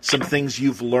some things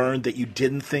you've learned that you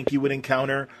didn't think you would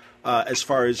encounter as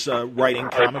far as writing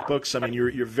comic books? I mean,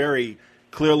 you're very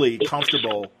clearly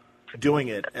comfortable doing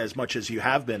it as much as you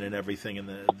have been and everything, and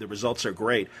the results are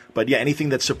great. But yeah, anything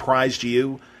that surprised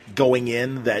you going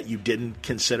in that you didn't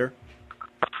consider?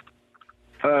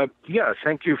 Yeah,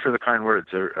 thank you for the kind words.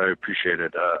 I appreciate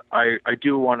it. I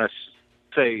do want to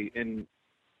say in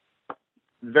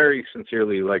very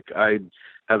sincerely, like I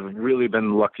have really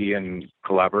been lucky in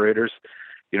collaborators.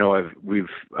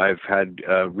 I've had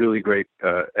really great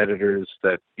editors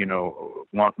that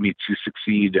want me to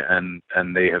succeed, and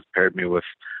they have paired me with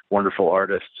wonderful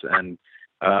artists, and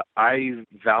I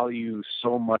value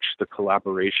so much the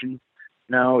collaboration.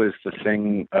 Now is the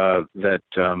thing that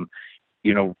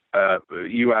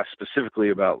you asked specifically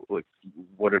about, like,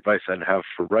 what advice I'd have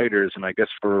for writers, and I guess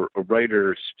for a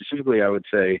writer specifically, I would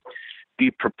say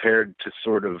be prepared to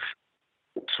sort of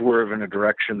swerve in a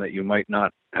direction that you might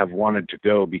not have wanted to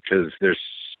go, because there's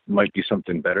might be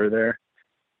something better there.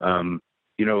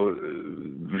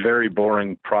 Very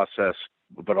boring process,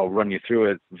 but I'll run you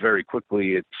through it very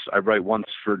quickly. I write once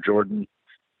for Jordan.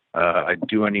 I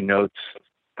do any notes.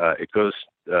 It goes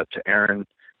to Aaron,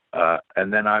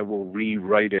 and then I will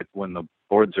rewrite it when the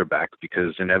boards are back,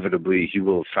 because inevitably he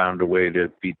will have found a way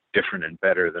to be different and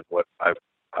better than what I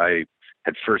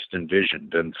had first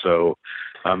envisioned. And so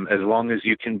as long as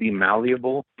you can be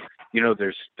malleable,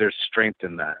 there's strength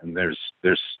in that, and there is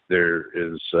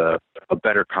a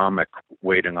better comic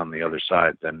waiting on the other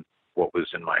side than what was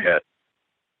in my head.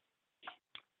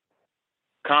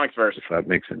 Comics verse. If that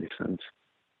makes any sense.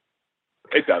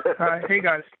 It does. Hey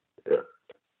guys.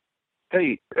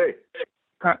 Hey.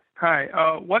 Hi.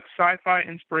 What sci-fi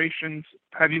inspirations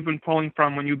have you been pulling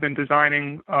from when you've been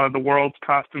designing the world's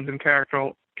costumes and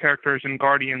characters in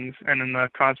Guardians and in the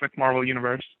cosmic Marvel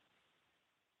universe?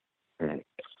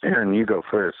 Aaron, you go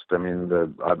first. I mean,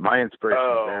 my inspiration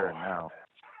is Aaron now.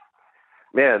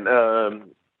 Man,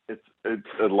 it's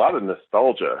a lot of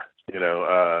nostalgia.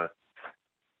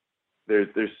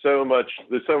 There's so much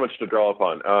to draw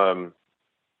upon.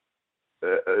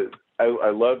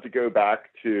 I love to go back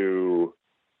to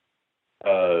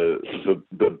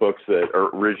the books that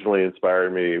originally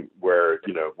inspired me, where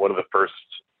one of the first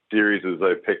series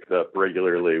I picked up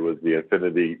regularly was the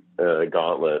Infinity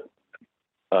Gauntlet,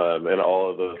 and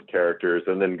all of those characters,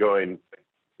 and then going,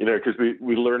 because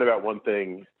we learn about one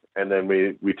thing and then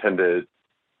we tend to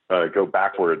go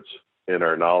backwards in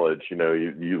our knowledge.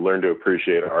 You learn to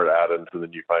appreciate Art Adams, and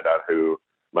then you find out who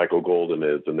Michael Golden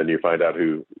is, and then you find out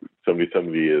who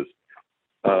somebody is.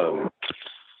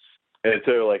 And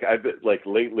so, like,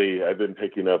 lately, I've been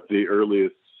picking up the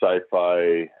earliest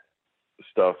sci-fi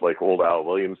stuff, like old Al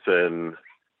Williamson,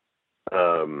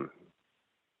 the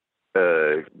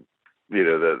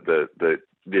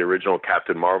original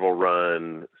Captain Marvel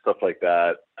run, stuff like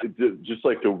that. Just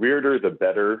like the weirder, the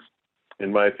better,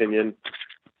 in my opinion.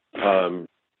 And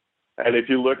if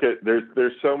you look at,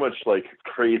 there's so much like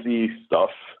crazy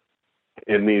stuff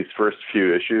in these first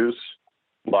few issues,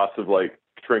 lots of like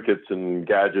trinkets and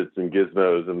gadgets and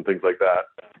gizmos and things like that.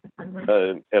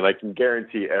 And I can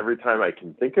guarantee every time I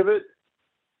can think of it,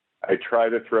 I try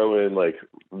to throw in like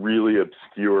really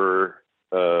obscure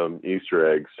Easter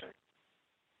eggs.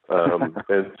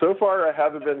 And so far I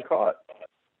haven't been caught.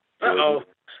 Uh-oh.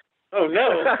 Oh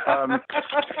no.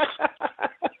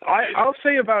 I'll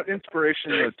say about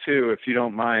inspiration though too, if you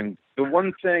don't mind. The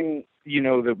one thing,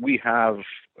 that we have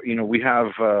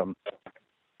a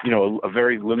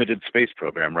very limited space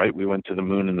program, right? We went to the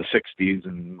moon in the 60s,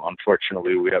 and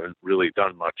unfortunately we haven't really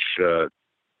done much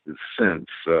since.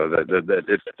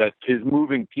 That is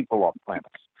moving people off planets,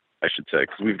 I should say,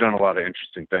 because we've done a lot of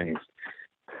interesting things,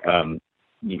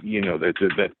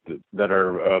 that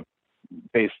are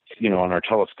based, on our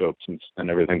telescopes and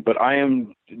everything. But I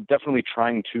am definitely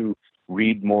trying to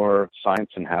read more science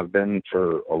and have been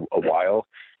for a while.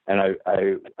 And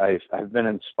I've been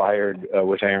inspired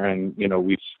with Aaron.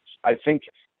 We've, I think,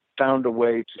 found a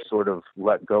way to sort of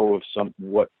let go of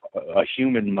what a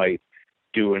human might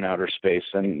do in outer space.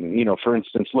 And, for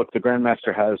instance, look, the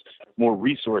Grandmaster has more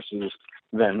resources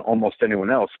than almost anyone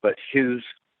else, but his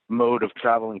mode of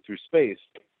traveling through space,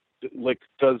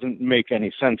 doesn't make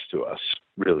any sense to us,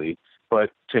 really.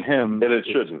 But to him, and it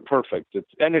shouldn't. Perfect.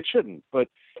 And it shouldn't. But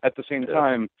at the same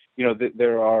time,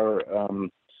 there are,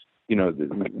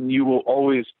 you will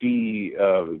always be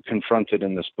confronted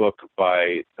in this book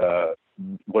by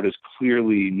what is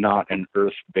clearly not an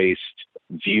Earth-based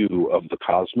view of the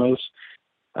cosmos,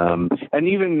 and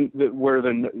even where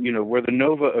the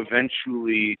Nova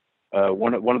eventually,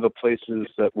 one of the places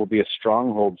that will be a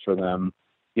stronghold for them,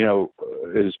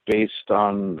 is based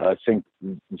on, I think,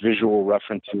 visual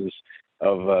references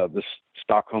of the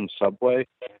Stockholm subway.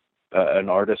 An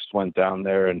artist went down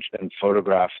there and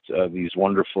photographed these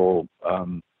wonderful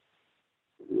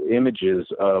images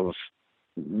of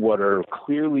what are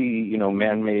clearly,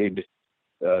 man-made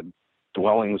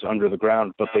dwellings under the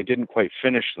ground, but they didn't quite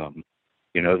finish them.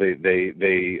 So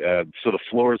the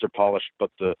floors are polished,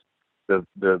 but the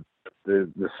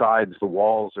sides, the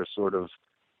walls are sort of,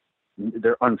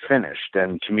 they're unfinished.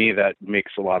 And to me, that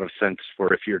makes a lot of sense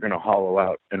for if you're going to hollow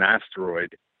out an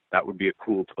asteroid, that would be a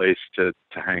cool place to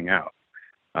hang out.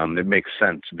 It makes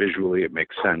sense visually, it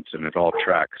makes sense, and it all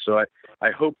tracks. So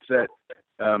I hope that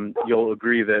you'll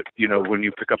agree that, when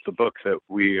you pick up the book, that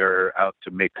we are out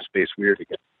to make space weird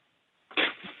again.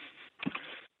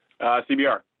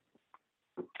 CBR.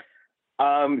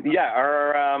 Are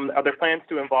there plans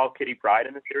to involve Kitty Pryde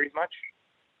in the series much?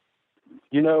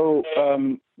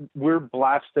 We're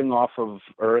blasting off of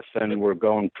Earth, and we're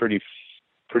going pretty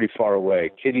far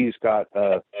away. Kitty's got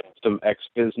some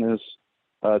business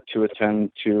to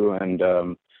attend to, and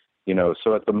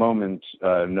so at the moment,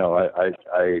 no, I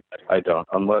don't,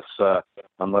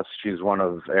 unless she's one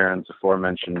of Aaron's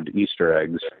aforementioned Easter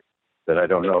eggs that I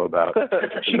don't know about.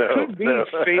 She could be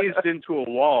phased into a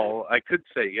wall. I could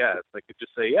say yes. I could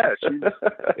just say yes. She's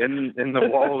in the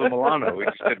wall of the Milano. We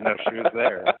just didn't know she was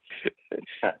there.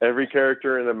 Every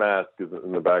character in the mask is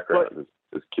in the background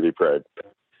is Kitty Pryde.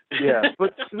 Yeah,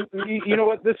 but you know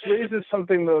what? This raises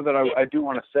something though that I do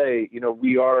want to say.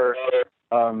 We are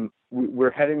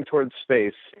we're heading towards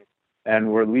space,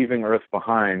 and we're leaving Earth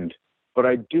behind. But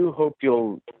I do hope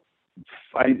the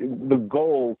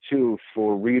goal too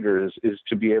for readers is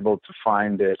to be able to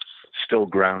find it still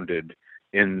grounded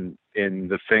in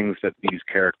the things that these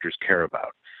characters care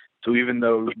about. So even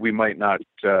though we might not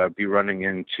be running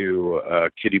into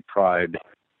Kitty Pryde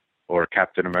or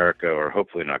Captain America, or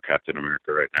hopefully not Captain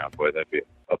America right now, boy, that'd be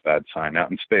a bad sign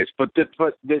out in space. But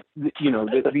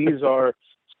these are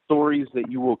stories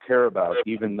that you will care about,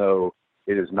 even though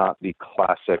it is not the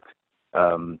classic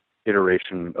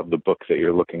iteration of the book that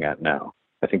you're looking at now.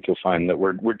 I think you'll find that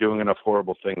we're doing enough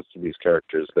horrible things to these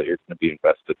characters that you're going to be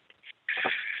invested.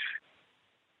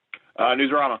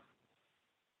 Newsarama.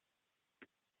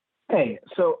 Hey,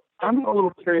 so I'm a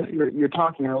little curious. You're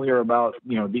talking earlier about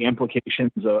the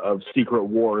implications of secret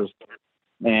wars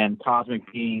and cosmic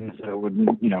beings that would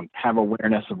have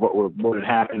awareness of what had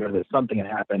happened, or that something had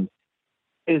happened.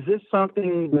 Is this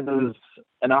something that is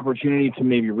an opportunity to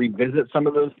maybe revisit some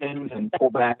of those things and pull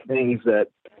back things that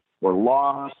were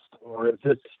lost, or is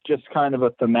this just kind of a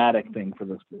thematic thing for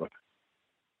this book?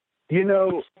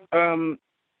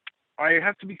 I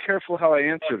have to be careful how I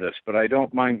answer this, but I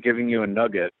don't mind giving you a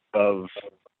nugget of,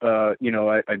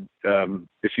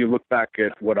 if you look back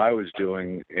at what I was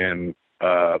doing in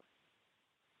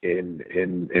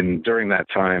during that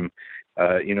time,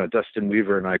 Dustin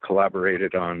Weaver and I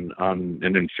collaborated on an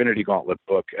Infinity Gauntlet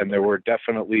book, and there were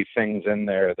definitely things in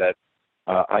there that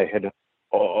I had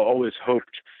always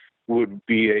hoped would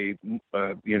be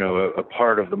a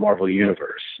part of the Marvel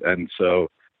universe. And so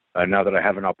now that I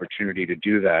have an opportunity to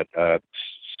do that,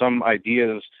 some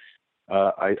ideas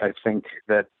I think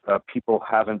that people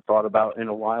haven't thought about in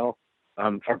a while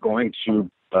are going to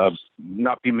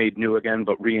not be made new again,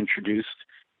 but reintroduced.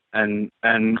 And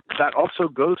that also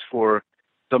goes for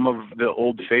some of the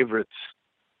old favorites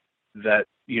that,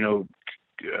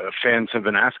 fans have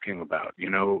been asking about.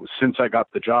 Since I got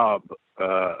the job,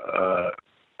 I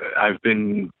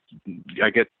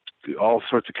get all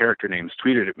sorts of character names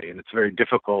tweeted at me, and it's very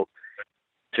difficult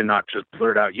to not just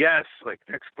blurt out, yes, like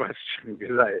next question,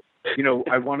 because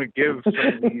I want to give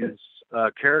some of these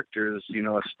characters,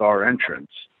 a star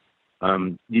entrance.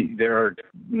 There are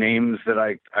names that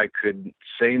I could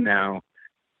say now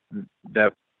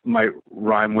that might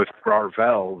rhyme with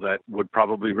Garvel that would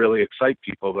probably really excite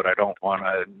people, but I don't want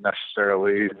to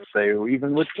necessarily say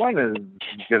even which one is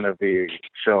going to be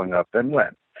showing up and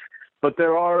when. But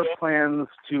there are plans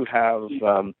to have,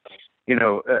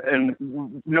 and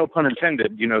no pun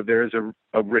intended, there's a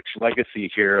rich legacy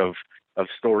here of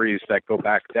stories that go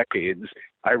back decades.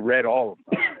 I read all of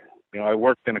them. I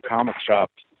worked in a comic shop.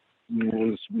 It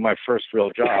was my first real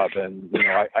job, and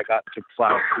I got to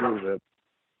plow through the.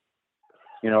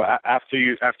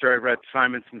 After I read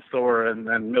Simonson Thor and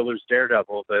then Miller's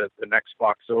Daredevil, the next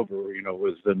box over,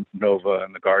 was the Nova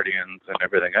and the Guardians and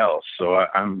everything else. So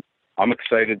I'm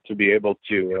excited to be able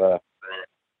to,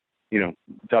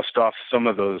 dust off some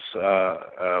of those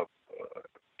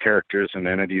characters and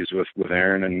entities with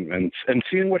Aaron and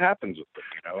seeing what happens with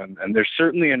them. And there's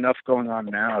certainly enough going on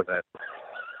now that.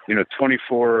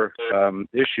 24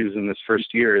 issues in this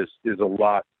first year is a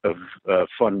lot of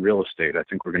fun real estate. I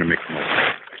think we're going to make the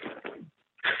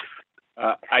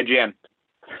most. IGN.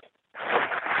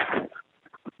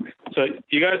 So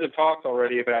you guys have talked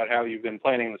already about how you've been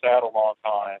planning this out a long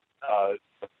time.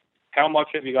 How much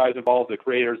have you guys involved the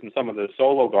creators in some of the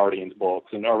solo Guardians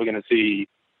books? And are we going to see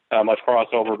much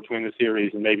crossover between the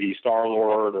series and maybe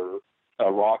Star-Lord or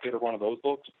Rocket or one of those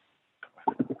books?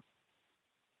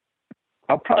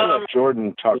 I'll probably let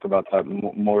Jordan talk about that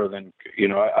more than,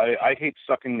 I hate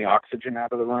sucking the oxygen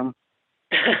out of the room,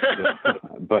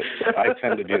 but I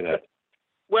tend to do that.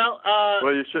 Well,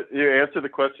 you answer the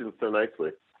question so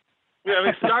nicely. Yeah,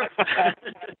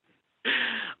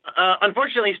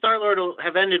 unfortunately, Star-Lord will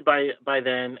have ended by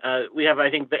then. We have, I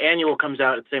think, the annual comes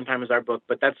out at the same time as our book,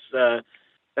 but that's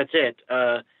it.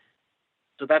 So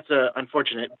that's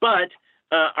unfortunate. But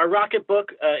our Rocket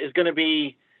book is going to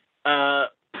be.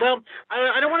 Well,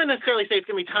 I don't want to necessarily say it's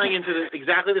going to be tying into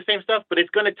exactly the same stuff, but it's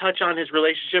going to touch on his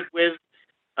relationship with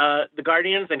the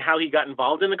Guardians and how he got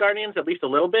involved in the Guardians, at least a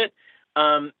little bit.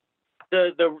 The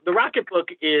Rocket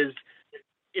book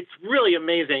it's really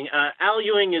amazing. Al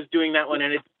Ewing is doing that one,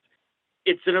 and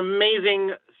it's an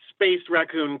amazing space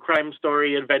raccoon crime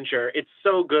story adventure. It's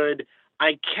so good.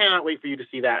 I cannot wait for you to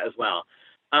see that as well.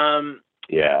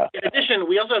 Yeah. In addition,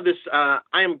 we also have this I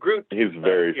Am Groot. He's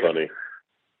very funny.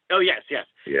 Oh, yes. Yeah.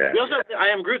 We also have the I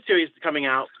Am Groot series coming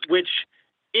out, which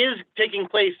is taking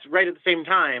place right at the same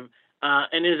time,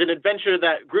 and is an adventure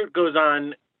that Groot goes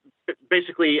on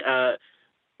basically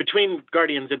between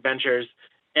Guardians adventures,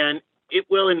 and it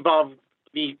will involve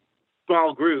the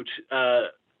small Groot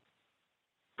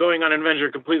going on an adventure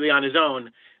completely on his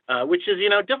own, which is,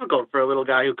 difficult for a little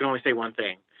guy who can only say one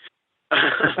thing.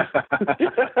 That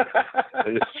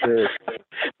is true.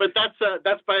 But that's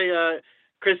by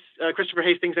Christopher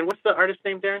Hastings, and what's the artist's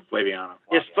name, Darren? Flaviano.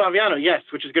 Yes, Flaviano, yes,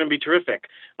 which is going to be terrific.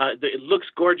 It looks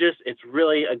gorgeous. It's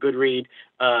really a good read.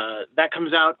 That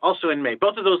comes out also in May.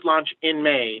 Both of those launch in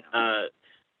May,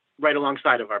 right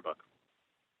alongside of our book.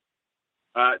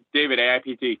 David,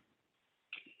 AIPT.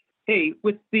 Hey,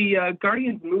 with the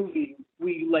Guardians movie,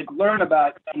 we learn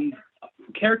about these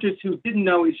characters who didn't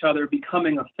know each other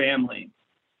becoming a family.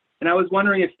 And I was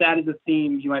wondering if that is a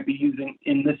theme you might be using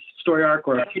in this story arc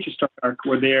or a future story arc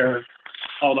where they're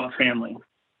all about family.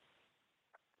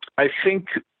 I think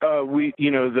we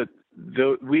inherited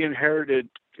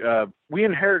a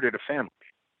family,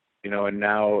 and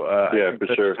now I think for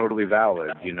that's sure. totally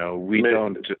valid. We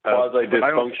don't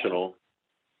quasi-dysfunctional.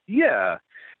 Yeah,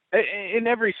 In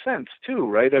every sense, too,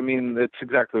 right? I mean, that's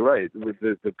exactly right. With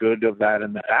the good of that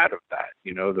and the bad of that,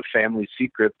 the family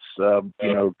secrets,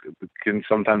 can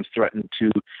sometimes threaten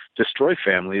to destroy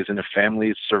families, and if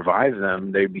families survive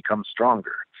them, they become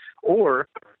stronger. Or,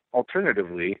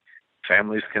 alternatively,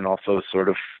 families can also sort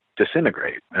of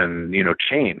disintegrate and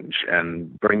change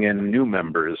and bring in new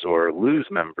members or lose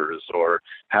members or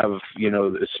have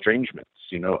estrangements.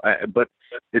 But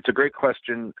it's a great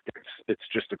question. It's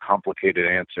just a complicated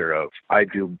answer of I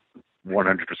do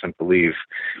 100% believe,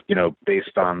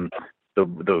 based on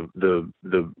the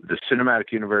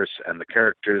cinematic universe and the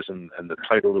characters and the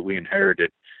title that we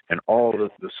inherited and all the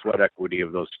sweat equity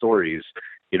of those stories.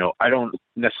 I don't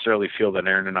necessarily feel that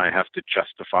Aaron and I have to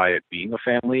justify it being a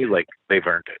family. Like, they've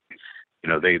earned it.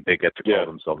 They get to call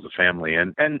themselves a family.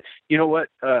 And you know what?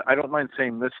 I don't mind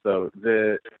saying this, though.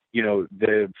 The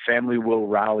family will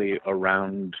rally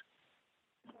around,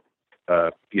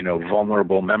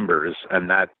 vulnerable members, and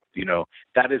that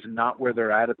is not where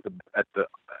they're at the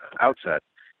outset.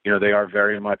 They are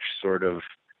very much sort of,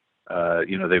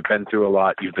 they've been through a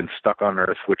lot. You've been stuck on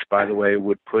Earth, which, by the way,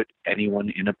 would put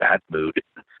anyone in a bad mood.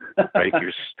 Right?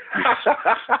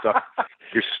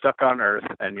 You're stuck on Earth,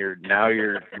 and you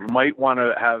might want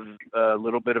to have a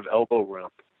little bit of elbow room,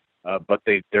 but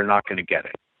they're not going to get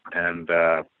it. And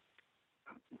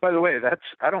by the way,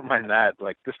 I don't mind that.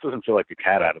 Like, this doesn't feel like a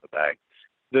cat out of the bag.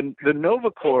 The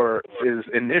Nova Corps is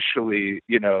initially,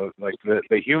 like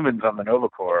the humans on the Nova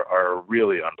Corps are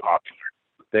really unpopular.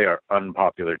 They are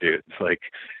unpopular dudes. Like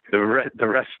the rest,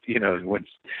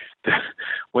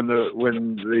 when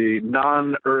the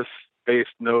non-Earth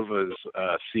based Novas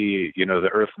see, the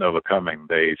Earth Nova coming,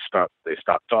 they stop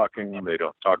talking. They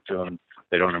don't talk to him.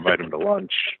 They don't invite him to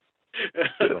lunch.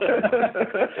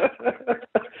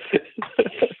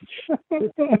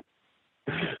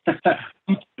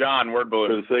 John, word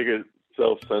balloon. For the sake of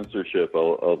self-censorship,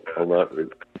 I'll not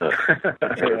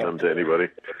return them to anybody.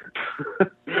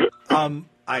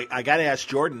 I got to ask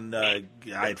Jordan. I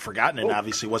had forgotten and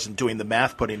obviously wasn't doing the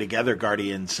math putting together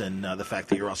Guardians and the fact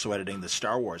that you're also editing the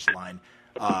Star Wars line.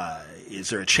 Is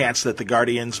there a chance that the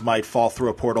Guardians might fall through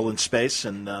a portal in space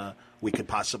and we could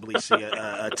possibly see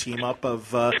a team up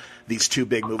of these two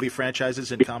big movie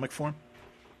franchises in comic form?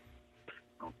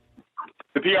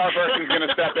 The PR person's going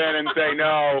to step in and say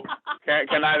no,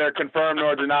 can neither confirm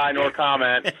nor deny nor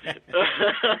comment.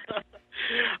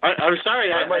 I'm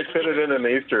sorry. I might fit it in an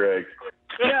Easter egg.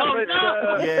 Yeah,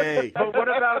 Yay. But what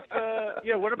about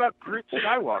what about Groot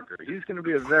Skywalker? He's going to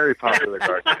be a very popular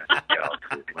Guardian of the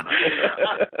Galaxy.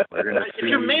 If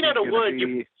you're made out of wood,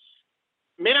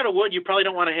 you probably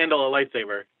don't want to handle a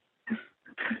lightsaber.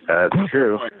 That's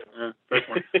true.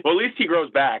 Well, at least he grows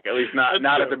back. At least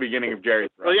not at the beginning of Jerry's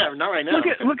run. Well, yeah, not right now. Look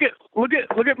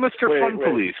at Mr. Fun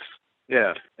Police.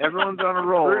 Yeah, everyone's on a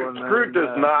roll. Groot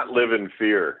does not live in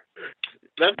fear.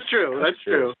 That's true. That's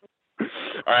true.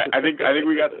 All right, I think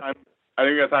we got time. I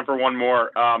think we got time for one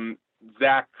more.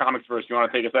 Zach, Comics Verse, you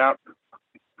want to take us out?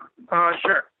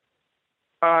 Sure.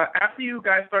 After you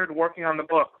guys started working on the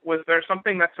book, was there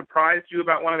something that surprised you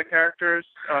about one of the characters?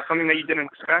 Something that you didn't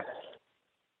expect?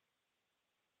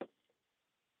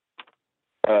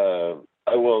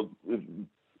 Well,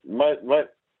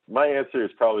 my answer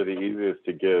is probably the easiest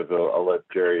to give. I'll let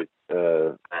Jerry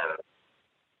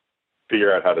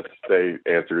figure out how to say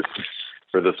answers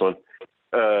for this one.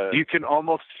 You can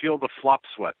almost feel the flop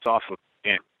sweats off of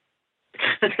Ant.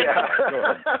 Yeah.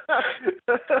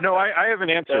 No, I have an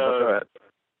answer. Go ahead.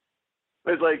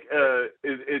 It's like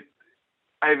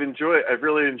I've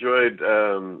really enjoyed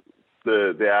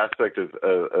the aspect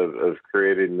of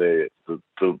creating the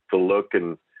look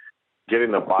and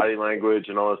getting the body language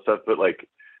and all this stuff, but like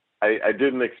I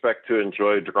didn't expect to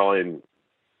enjoy drawing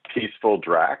peaceful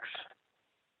Drax.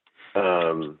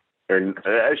 Or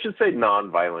I should say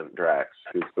non-violent Drax,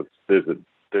 because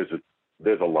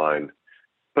there's a line,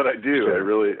 but I do. Sure. I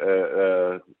really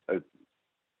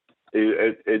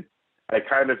I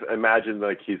kind of imagine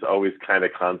like he's always kind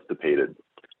of constipated,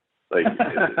 like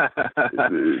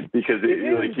because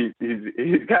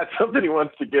he's got something he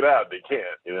wants to get out and he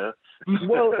can't,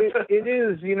 Well, it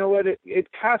is. You know what? It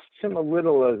casts him a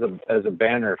little as a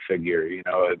Banner figure,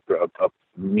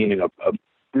 meaning a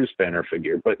Bruce Banner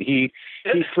figure, but he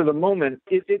for the moment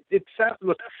it's sad.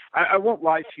 Look, I won't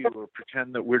lie to you or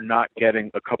pretend that we're not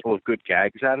getting a couple of good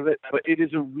gags out of it, but it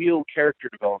is a real character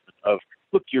development of,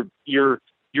 look, you're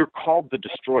called the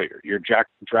Destroyer. You're Drax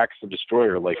the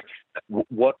Destroyer. Like,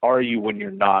 what are you when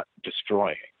you're not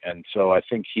destroying? And so I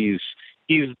think he's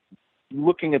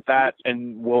looking at that,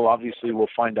 and we'll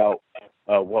find out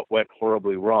what went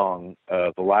horribly wrong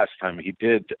the last time he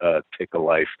did take a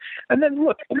life. And then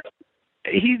look,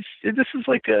 this is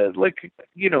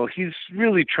he's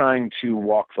really trying to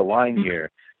walk the line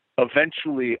here.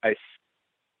 Eventually, I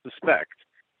suspect,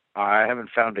 I haven't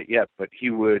found it yet, but he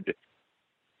would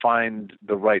find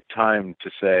the right time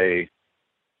to say,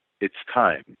 it's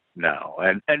time now.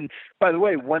 And by the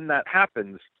way, when that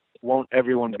happens, won't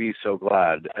everyone be so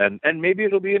glad? And maybe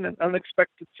it'll be an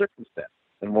unexpected circumstance.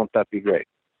 And won't that be great?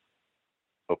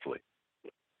 Hopefully.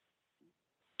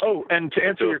 Oh, and to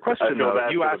answer your question, though,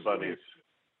 you asked bunnies.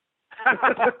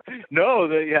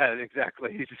 No, yeah,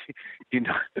 exactly.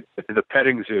 The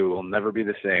petting zoo will never be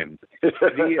the same.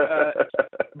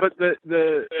 But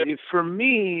for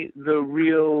me, the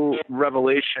real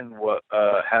revelation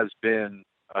has been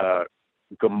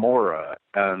Gamora,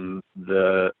 and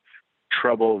the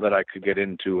trouble that I could get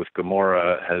into with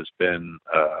Gamora has been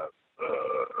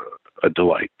a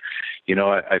delight.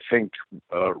 I think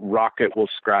Rocket will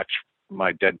scratch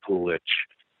my Deadpool itch.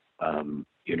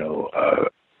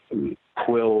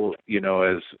 Quill,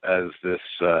 as this,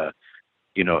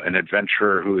 an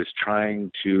adventurer who is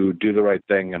trying to do the right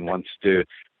thing and wants to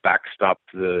backstop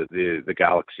the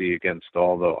galaxy against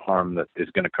all the harm that is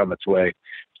going to come its way,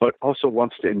 but also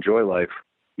wants to enjoy life.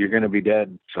 You're going to be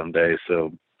dead someday,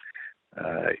 so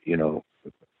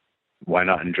why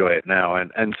not enjoy it now?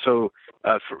 And so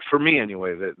for me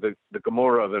anyway, the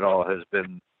Gamora of it all has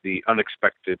been the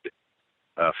unexpected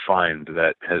find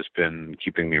that has been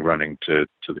keeping me running to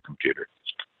the computer.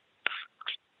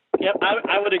 Yep,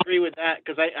 I would agree with that,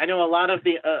 because I know a lot of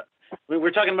the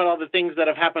we're talking about all the things that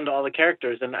have happened to all the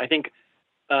characters, and I think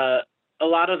a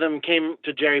lot of them came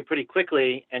to Jerry pretty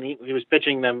quickly, and he was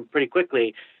pitching them pretty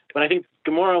quickly. But I think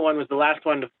Gamora one was the last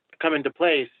one to come into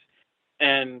place,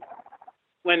 and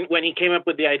when he came up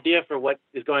with the idea for what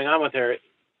is going on with her,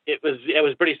 it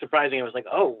was pretty surprising. It was like,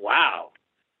 oh wow.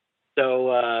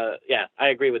 So yeah, I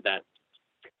agree with that.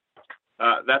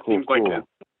 That seems like as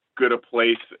good a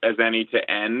place as any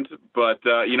to end. But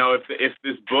if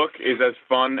this book is as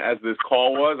fun as this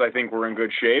call was, I think we're in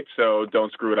good shape. So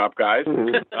don't screw it up, guys.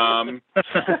 But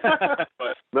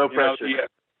no pressure.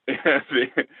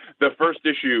 The first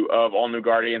issue of All New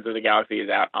Guardians of the Galaxy is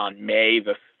out on May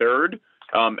the 3rd,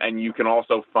 and you can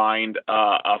also find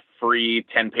a free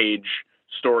 10-page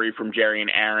story from Jerry and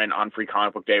Aaron on Free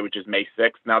Comic Book Day, which is May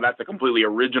 6th. Now that's a completely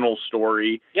original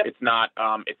story. Yep. It's not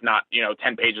 10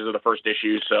 pages of the first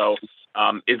issue. So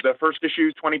is the first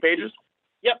issue 20 pages?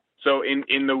 Yep. So in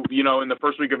the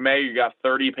first week of May, you got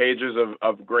 30 pages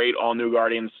of great All New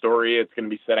Guardians story. It's going to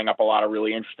be setting up a lot of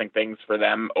really interesting things for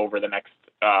them over the next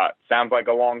sounds like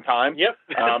a long time. Yep.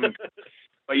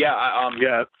 But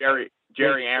yeah, Jerry,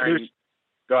 Aaron,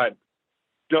 go ahead.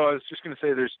 No, I was just going to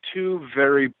say there's two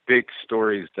very big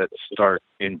stories that start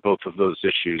in both of those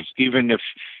issues, even if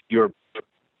you're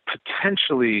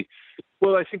potentially,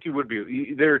 well, I think you would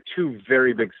be. There are two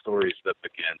very big stories that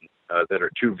begin that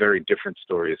are two very different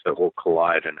stories that will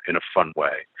collide in a fun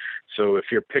way. So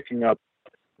if you're picking up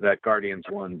that Guardians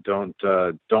one, don't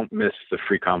miss the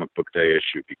Free Comic Book Day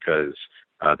issue, because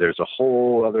there's a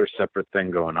whole other separate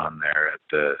thing going on there at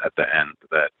the end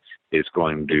that is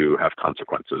going to have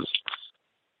consequences.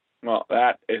 Well,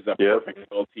 that is a perfect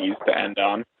little tease to end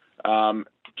on.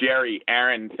 Jerry,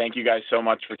 Aaron, thank you guys so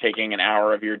much for taking an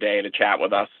hour of your day to chat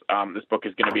with us. This book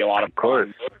is going to be a lot of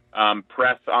fun.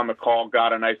 Press on the call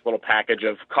got a nice little package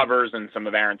of covers and some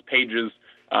of Aaron's pages,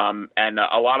 and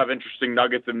a lot of interesting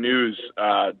nuggets of news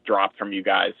dropped from you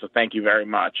guys. So thank you very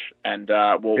much. And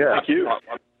we'll do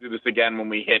this again when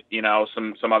we hit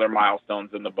some other milestones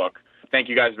in the book. Thank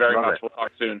you guys very much. We'll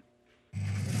talk soon.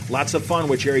 Lots of fun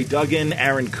with Jerry Duggan,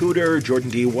 Aaron Kuder, Jordan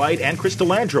D. White, and Chris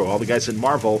Delandro, all the guys in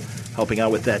Marvel, helping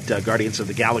out with that Guardians of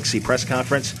the Galaxy press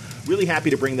conference. Really happy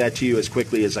to bring that to you as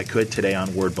quickly as I could today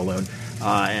on Word Balloon.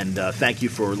 And thank you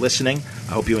for listening.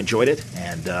 I hope you enjoyed it,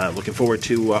 and looking forward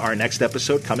to our next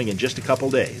episode coming in just a couple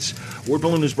days. Word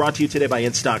Balloon is brought to you today by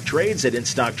InStock Trades at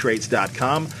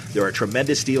InStockTrades.com. There are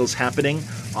tremendous deals happening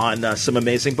on some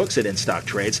amazing books at InStock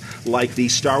Trades, like the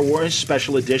Star Wars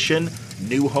Special Edition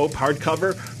New Hope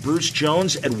hardcover, Bruce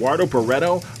Jones, Eduardo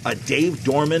Barreto, a Dave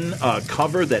Dorman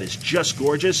cover that is just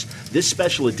gorgeous. This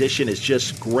special edition is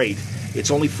just great.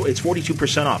 It's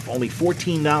 42% off, only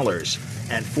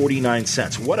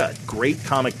 $14.49. What a great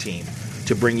comic team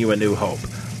to bring you A New Hope.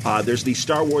 There's the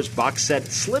Star Wars box set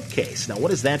slipcase. Now,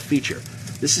 what does that feature?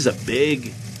 This is a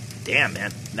big, damn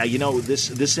man. Now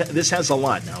this has a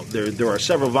lot. Now there are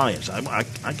several volumes.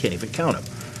 I can't even count them.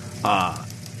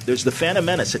 There's The Phantom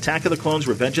Menace, Attack of the Clones,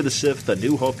 Revenge of the Sith, The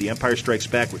New Hope, The Empire Strikes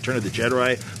Back, Return of the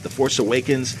Jedi, The Force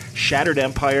Awakens, Shattered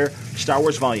Empire, Star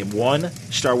Wars Volume 1,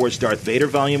 Star Wars Darth Vader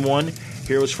Volume 1,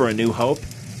 Heroes for A New Hope,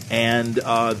 and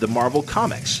the Marvel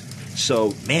Comics.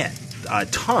 So, man, a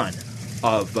ton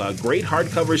of great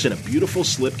hardcovers in a beautiful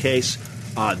slipcase.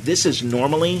 This is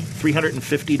normally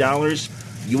 $350.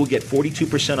 You will get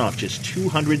 42% off, just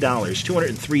 $200,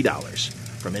 $203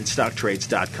 from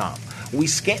InStockTrades.com. We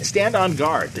stand on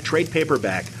guard, the trade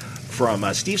paperback from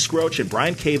Steve Scroach and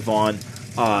Brian K. Vaughan.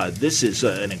 This is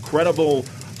an incredible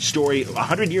story,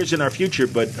 100 years in our future,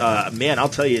 but man, I'll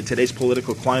tell you, in today's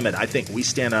political climate, I think We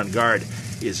Stand on Guard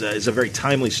is a very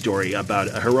timely story about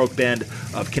a heroic band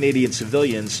of Canadian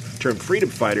civilians turned freedom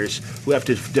fighters who have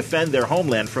to defend their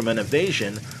homeland from an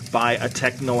invasion by a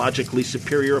technologically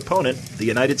superior opponent, the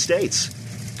United States.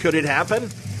 Could it happen?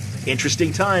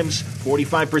 Interesting times.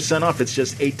 45% off. It's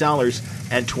just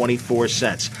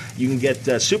 $8.24. You can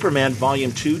get Superman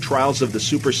Volume 2, Trials of the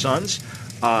Super Sons.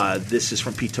 This is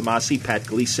from Pete Tomasi, Pat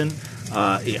Gleason.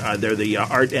 They're the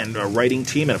art and writing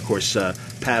team, and of course,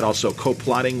 Pat also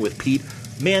co-plotting with Pete.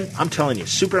 Man, I'm telling you,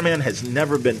 Superman has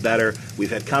never been better. We've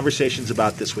had conversations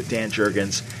about this with Dan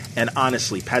Jurgens, and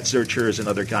honestly, Pat Zurcher is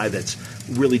another guy that's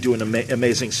really doing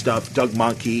amazing stuff. Doug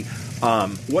Monkey,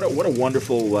 what a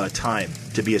wonderful time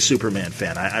to be a Superman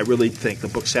fan. I really think the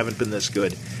books haven't been this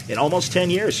good in almost 10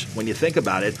 years when you think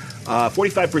about it.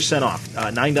 45% off,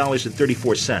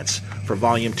 $9.34 for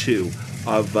Volume 2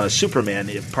 of Superman,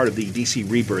 part of the DC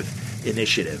Rebirth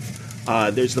initiative.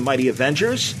 There's The Mighty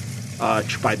Avengers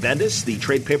by Bendis, the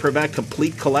trade paperback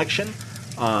complete collection.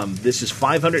 This is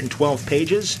 512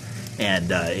 pages,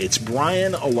 and it's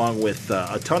Brian along with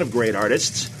a ton of great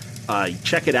artists.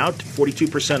 Check it out,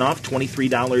 42% off,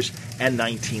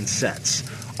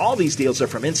 $23.19. All these deals are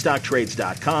from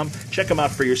InStockTrades.com. Check them out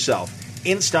for yourself,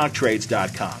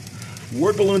 InStockTrades.com.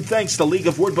 Word Balloon thanks the League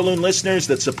of Word Balloon listeners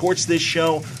that supports this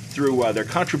show through their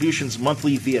contributions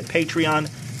monthly via Patreon.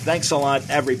 Thanks a lot,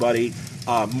 everybody.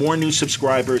 More new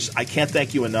subscribers. I can't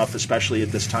thank you enough, especially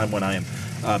at this time when I am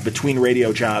between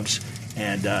radio jobs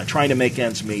and trying to make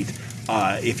ends meet.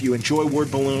 If you enjoy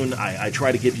Word Balloon, I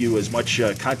try to give you as much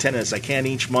content as I can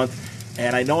each month.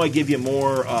 And I know I give you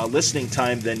more listening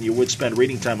time than you would spend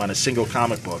reading time on a single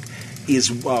comic book.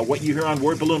 Is what you hear on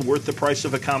Word Balloon worth the price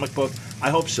of a comic book? I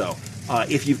hope so.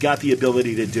 If you've got the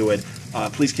ability to do it,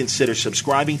 please consider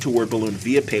subscribing to Word Balloon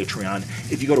via Patreon.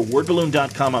 If you go to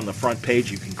wordballoon.com on the front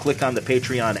page, you can click on the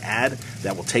Patreon ad.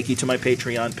 That will take you to my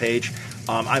Patreon page.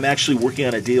 I'm actually working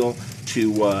on a deal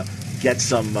to get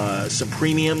some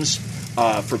premiums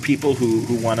for people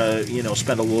who want to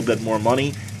spend a little bit more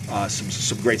money.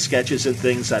 Some great sketches and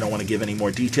things. I don't want to give any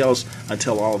more details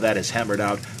until all of that is hammered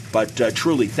out. But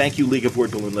truly, thank you, League of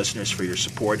Word Balloon listeners, for your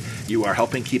support. You are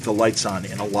helping keep the lights on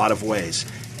in a lot of ways,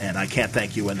 and I can't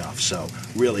thank you enough. So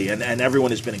really, and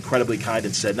everyone has been incredibly kind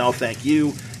and said, no, thank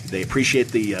you. They appreciate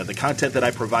the content that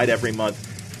I provide every month.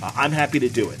 I'm happy to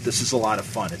do it. This is a lot of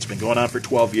fun. It's been going on for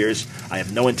 12 years. I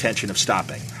have no intention of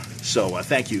stopping. So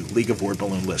thank you, League of Word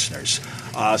Balloon listeners.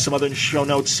 Some other show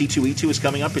notes, C2E2 is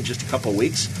coming up in just a couple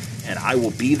weeks, and I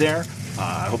will be there.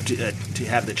 I hope to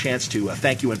have the chance to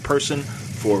thank you in person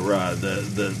for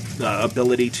the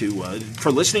ability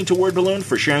for listening to Word Balloon,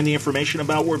 for sharing the information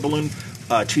about Word Balloon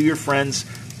to your friends,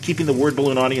 keeping the Word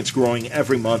Balloon audience growing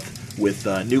every month with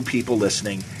new people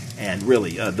listening. And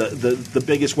really, the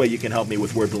biggest way you can help me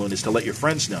with Word Balloon is to let your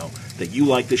friends know that you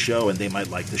like the show and they might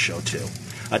like the show too.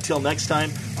 Until next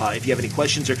time, if you have any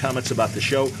questions or comments about the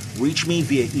show, reach me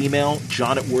via email,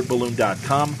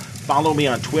 john@wordballoon.com. Follow me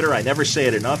on Twitter. I never say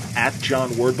it enough,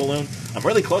 @JohnWordBalloon. I'm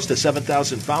really close to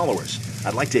 7,000 followers.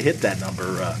 I'd like to hit that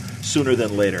number sooner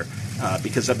than later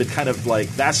because I've been kind of like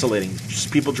vacillating,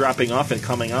 just people dropping off and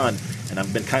coming on, and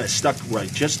I've been kind of stuck right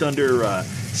just under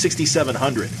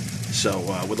 6,700. So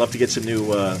would love to get some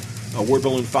new Word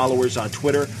Balloon followers on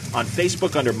Twitter. On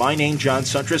Facebook under my name, John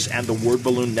Suntress, and the Word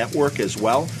Balloon Network as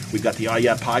well. We've got the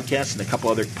Yeah podcast and a couple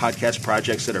other podcast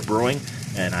projects that are brewing,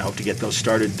 and I hope to get those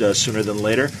started sooner than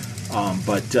later.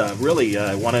 But really,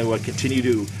 I want to continue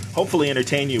to hopefully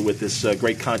entertain you with this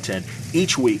great content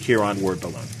each week here on Word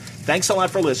Balloon. Thanks a lot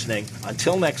for listening.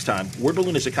 Until next time, Word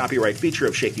Balloon is a copyright feature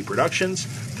of Shaky Productions,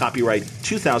 copyright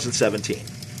 2017.